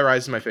gonna tell you why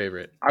Rise is my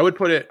favorite. I would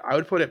put it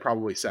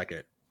probably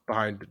second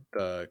behind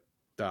the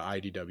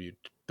IDW,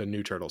 the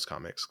New Turtles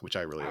comics, which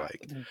I really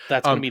like.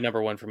 That's gonna be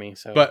number one for me.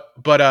 So, but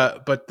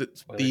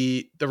spoiler.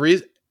 the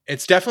reason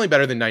it's definitely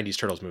better than 90s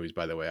Turtles movies.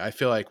 By the way, I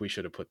feel like we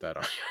should have put that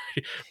on.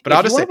 But if I'll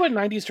you just want say to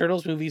put 90s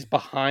Turtles movies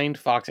behind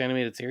Fox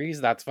animated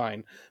series, that's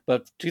fine.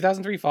 But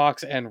 2003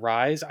 Fox and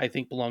Rise, I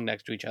think, belong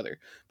next to each other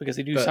because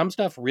they do some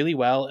stuff really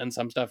well and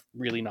some stuff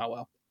really not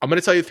well. I'm going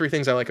to tell you 3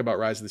 things I like about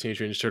Rise of the Teenage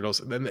Mutant Ninja Turtles,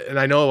 and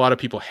I know a lot of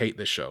people hate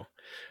this show.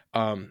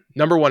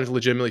 Number 1 is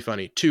legitimately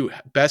funny. 2,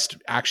 best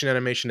action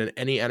animation in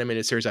any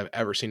animated series I've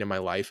ever seen in my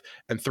life.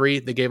 And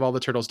 3, they gave all the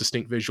turtles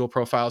distinct visual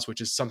profiles,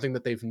 which is something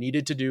that they've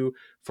needed to do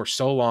for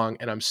so long.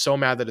 And I'm so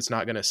mad that it's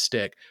not going to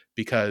stick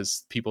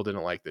because people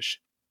didn't like this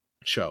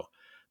show.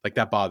 Like,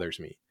 that bothers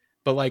me.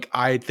 But like,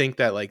 I think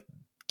that like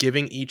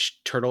giving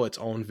each turtle its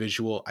own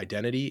visual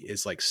identity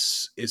is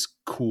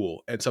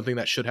cool and something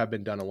that should have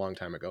been done a long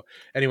time ago.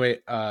 Anyway,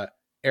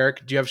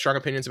 Eric, do you have strong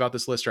opinions about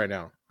this list right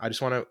now? I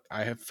feel like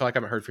I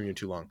haven't heard from you in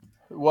too long.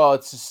 Well,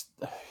 it's just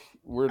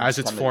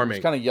forming.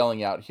 It's kind of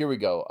yelling out. Here we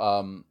go.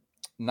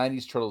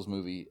 90s Turtles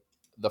movie.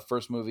 The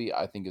first movie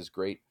I think is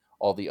great.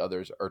 All the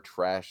others are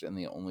trash, and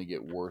they only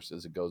get worse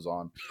as it goes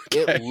on.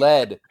 Okay.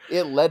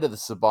 It led to the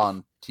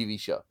Saban TV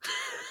show.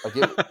 Like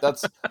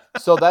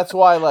that's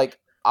why like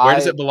where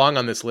does it belong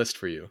on this list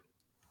for you?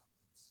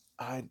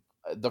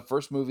 The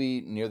first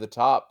movie near the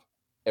top.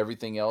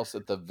 Everything else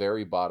at the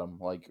very bottom,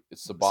 like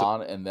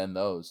Saban, and then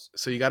those.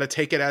 So you got to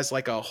take it as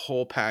like a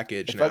whole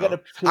package. Now.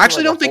 I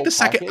actually don't think the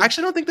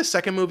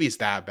second movie is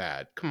that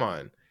bad. Come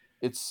on,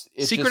 it's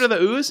Secret of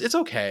the Ooze. It's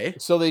okay.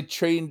 So they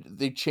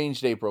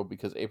changed April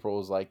because April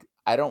was like,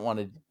 I don't want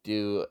to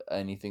do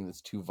anything that's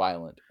too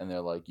violent, and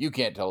they're like, you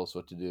can't tell us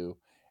what to do.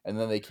 And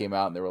then they came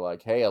out and they were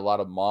like, hey, a lot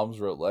of moms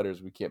wrote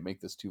letters. We can't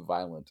make this too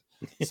violent.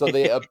 So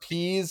they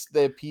appeased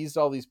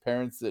all these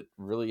parents that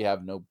really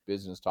have no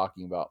business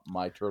talking about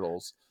my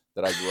turtles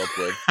that I grew up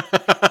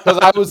with.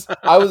 Because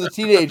I was a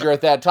teenager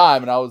at that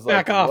time, and I was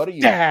like, what are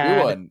you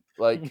doing?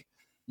 Like,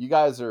 you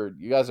guys are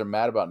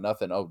mad about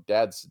nothing. Oh,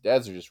 dads are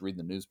just reading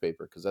the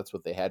newspaper because that's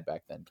what they had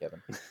back then,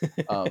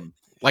 Kevin.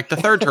 Like the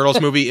third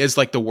Turtles movie is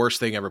like the worst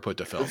thing ever put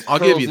to film. I'll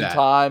give you that.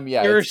 Time.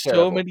 Yeah, there are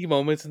so many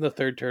moments in the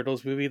third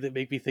Turtles movie that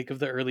make me think of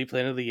the early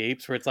Planet of the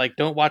Apes, where it's like,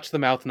 don't watch the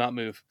mouth not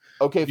move.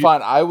 Okay,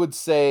 fine. I would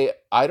say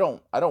I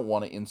don't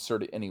want to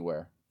insert it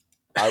anywhere.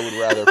 I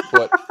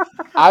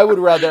would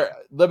rather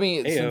let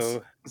me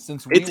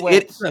since we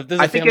went.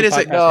 I think it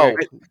is no.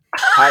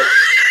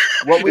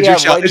 What we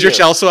is your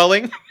shell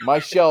swelling? My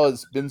shell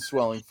has been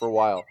swelling for a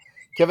while.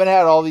 Kevin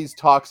had all these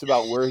talks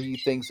about where he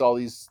thinks all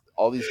these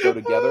go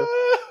together.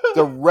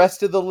 The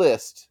rest of the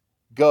list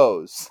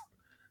goes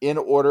in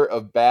order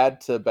of bad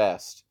to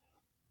best.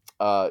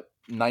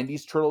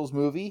 90s Turtles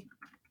movie,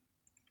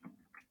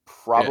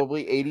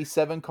 probably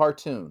 87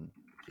 cartoon.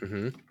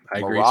 Mm-hmm. I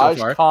agree Mirage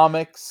so far.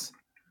 Comics,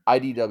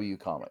 IDW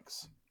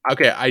Comics.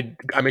 Okay,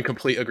 I'm in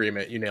complete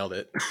agreement. You nailed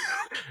it.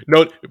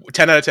 No,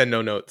 10 out of 10,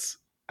 no notes.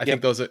 I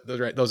think those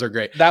are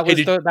great. That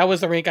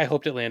was the rank I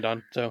hoped it land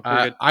on. So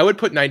we're good. I would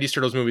put 90s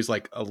Turtles movies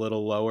like a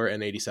little lower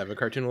and 87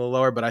 cartoon a little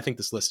lower, but I think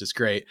this list is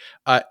great.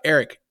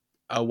 Eric,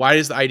 why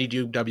is the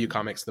IDW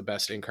Comics the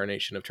best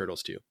incarnation of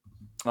Turtles 2?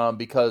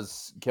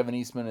 Because Kevin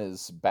Eastman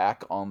is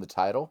back on the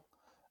title.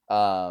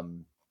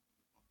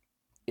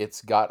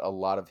 It's got a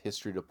lot of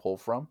history to pull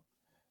from.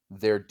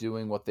 They're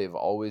doing what they've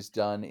always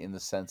done in the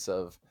sense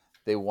of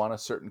they want a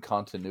certain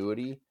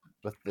continuity,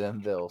 but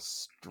then they'll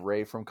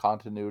stray from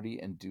continuity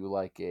and do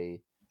like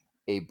a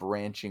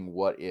branching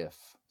what if.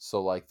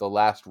 So like the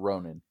Last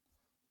Ronin,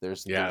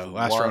 there's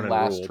one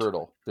last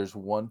turtle. There's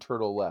one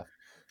turtle left.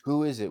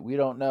 Who is it? We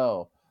don't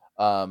know.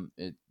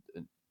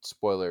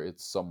 Spoiler,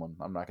 it's someone.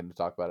 I'm not going to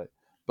talk about it.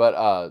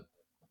 But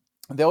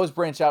they always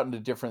branch out into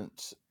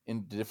different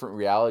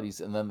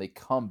realities, and then they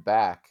come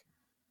back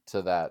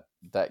to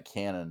that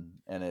canon,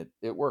 and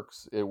it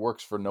works. It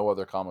works for no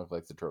other comic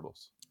like the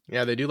Turtles.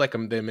 Yeah, they do like the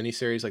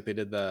miniseries, like they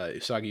did the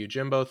Usagi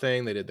Yojimbo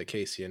thing, they did the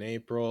Casey and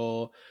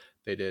April,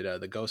 they did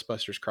the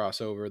Ghostbusters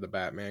crossover, the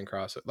Batman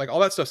crossover, like all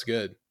that stuff's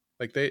good.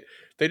 Like they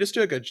just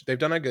they've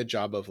done a good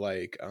job of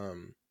like,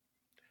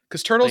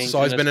 because Turtles has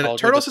always been in a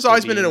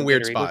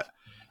weird spot.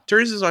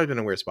 Turtles has always been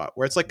in a weird spot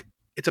where it's like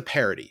it's a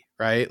parody,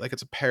 right? Like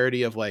it's a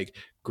parody of like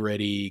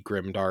gritty,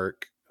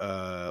 grimdark,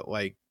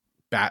 like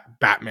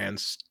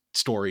Batman's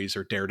stories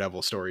or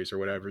Daredevil stories or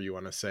whatever you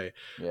want to say,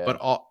 but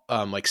all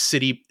like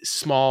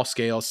small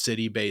scale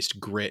city based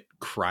grit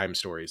crime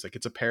stories. Like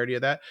it's a parody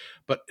of that,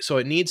 but so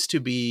it needs to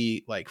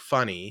be like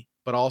funny,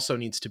 but also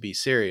needs to be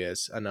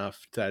serious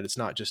enough that it's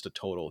not just a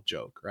total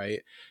joke,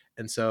 right?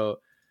 And so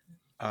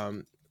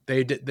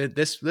they did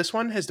this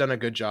one has done a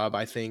good job,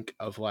 I think,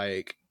 of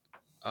like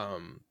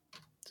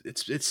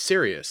it's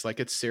serious, like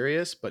it's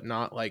serious, but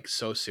not like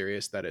so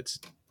serious that it's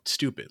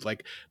stupid.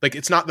 Like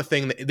it's not the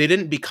thing that they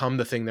didn't become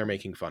the thing they're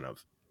making fun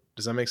of.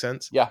 Does that make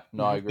sense? Yeah,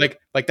 no, I agree.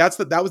 Like that's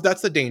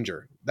the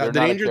danger. They're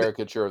not a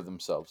caricature of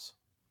themselves.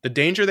 The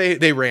danger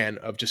they ran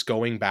of just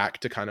going back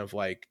to kind of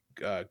like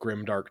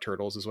grim dark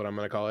turtles is what I'm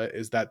going to call it,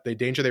 is that the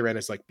danger they ran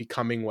is like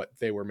becoming what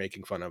they were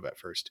making fun of at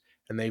first,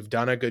 and they've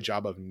done a good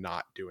job of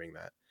not doing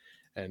that,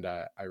 and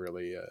I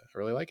really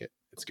like it.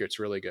 It's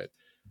really good.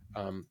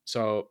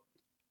 So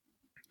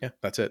yeah,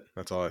 that's it.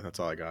 That's all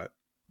I got.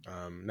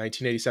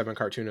 1987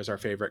 cartoon is our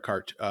favorite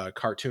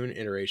cartoon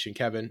iteration.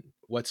 Kevin,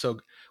 what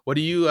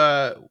do you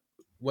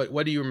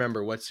what do you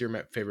remember? What's your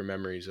favorite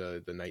memories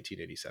of the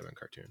 1987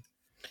 cartoon?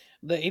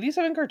 The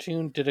 87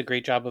 cartoon did a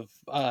great job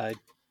of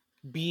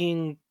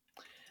being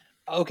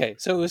okay.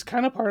 So it was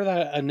kind of part of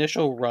that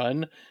initial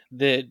run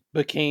that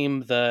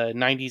became the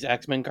 90s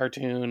X-Men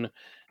cartoon.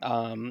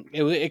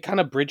 It kind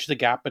of bridged the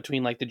gap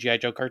between like the G.I.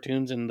 Joe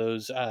cartoons and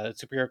those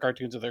superhero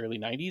cartoons of the early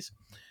 90s.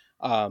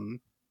 Um,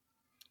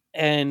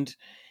 and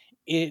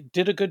it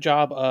did a good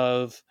job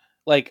of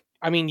like,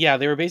 I mean, yeah,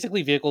 they were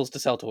basically vehicles to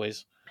sell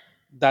toys.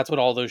 That's what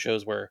all those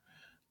shows were.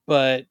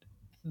 But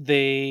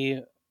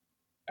they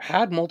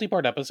had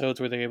multi-part episodes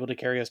where they were able to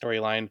carry a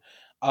storyline.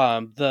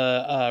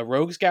 The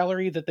Rogues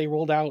Gallery that they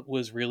rolled out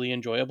was really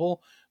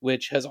enjoyable,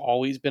 which has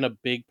always been a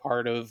big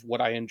part of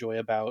what I enjoy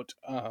about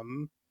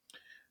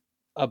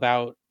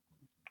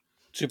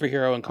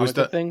superhero and comic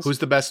book things. Who's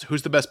the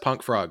best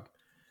punk frog?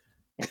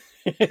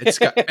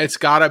 It's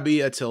gotta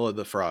be Attila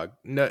the Frog.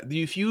 No,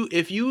 if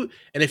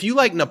you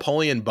like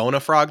Napoleon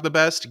Bonafrog the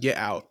best, get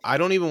out. I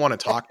don't even want to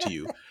talk to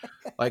you.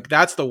 Like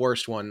that's the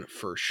worst one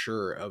for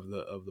sure of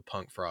the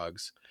punk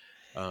frogs.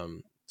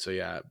 So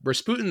yeah,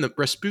 Rasputin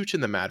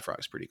the Mad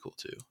Frog's pretty cool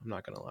too. I'm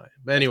not gonna lie.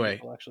 But anyway,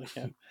 cool, actually,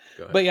 yeah.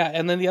 Go ahead. But yeah,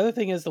 and then the other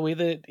thing is the way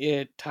that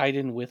it tied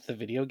in with the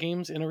video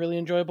games in a really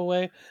enjoyable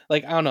way.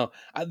 Like I don't know,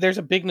 there's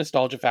a big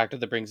nostalgia factor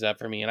that brings it up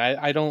for me, and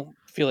I don't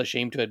feel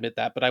ashamed to admit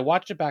that. But I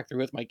watched it back through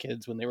with my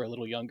kids when they were a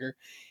little younger,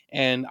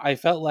 and I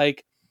felt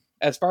like,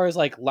 as far as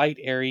like light,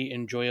 airy,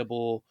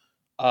 enjoyable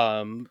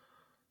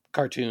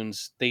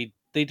cartoons, they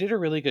did a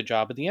really good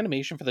job, but the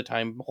animation for the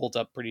time holds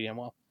up pretty damn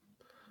well.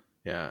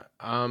 Yeah.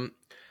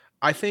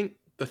 I think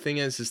the thing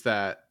is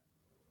that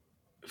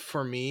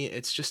for me,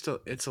 it's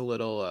a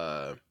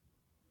little.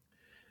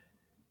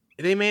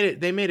 They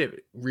made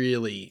it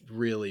really,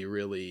 really,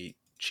 really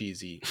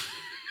cheesy.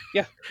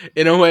 Yeah.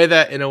 in a way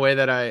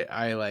that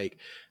I like.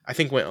 I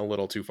think went a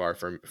little too far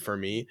for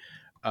me.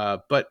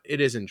 But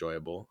it is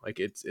enjoyable. Like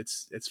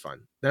it's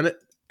fun.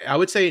 I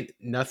would say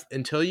nothing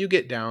until you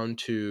get down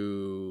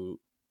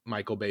to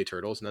Michael Bay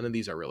Turtles. None of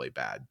these are really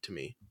bad to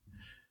me.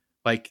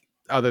 Like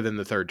other than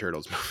the third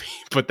Turtles movie,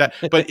 but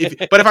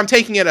if I'm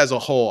taking it as a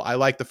whole, I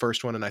like the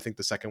first one and I think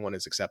the second one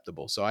is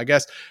acceptable. So I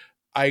guess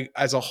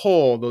as a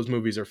whole, those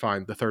movies are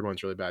fine. The third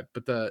one's really bad,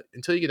 but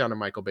until you get down to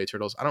Michael Bay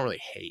Turtles, I don't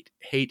really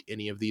hate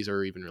any of these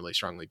or even really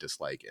strongly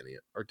dislike any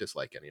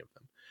of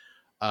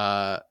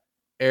them.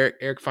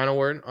 Eric, final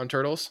word on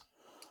Turtles.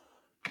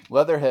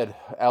 Leatherhead,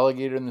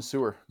 alligator in the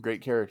sewer,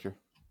 great character.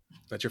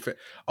 That's your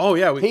Oh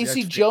yeah,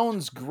 Casey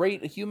Jones,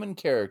 great human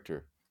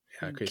character.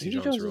 Yeah, Casey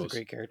Jones rules. Is a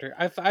great character.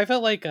 I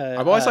felt like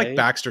I've always liked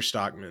Baxter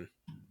Stockman.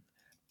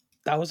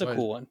 That was a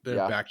cool one.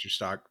 Yeah.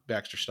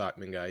 Baxter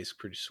Stockman guy, he's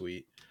pretty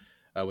sweet.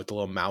 With the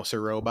little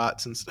mouser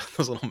robots and stuff.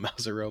 Those little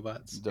mouser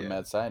robots. The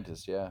mad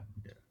scientist, yeah.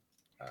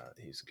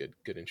 He's a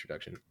good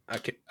introduction.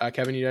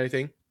 Kevin, you got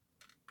anything?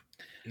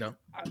 No.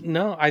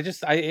 No,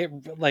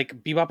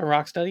 like Bebop and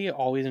Rocksteady,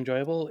 always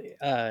enjoyable.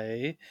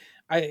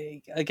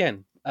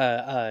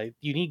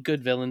 You need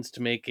good villains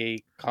to make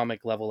a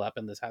comic level up,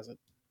 and this has it.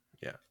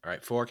 Yeah. All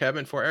right. For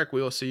Kevin, for Eric,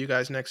 we will see you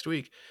guys next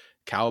week.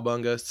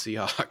 Cowabunga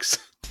Seahawks.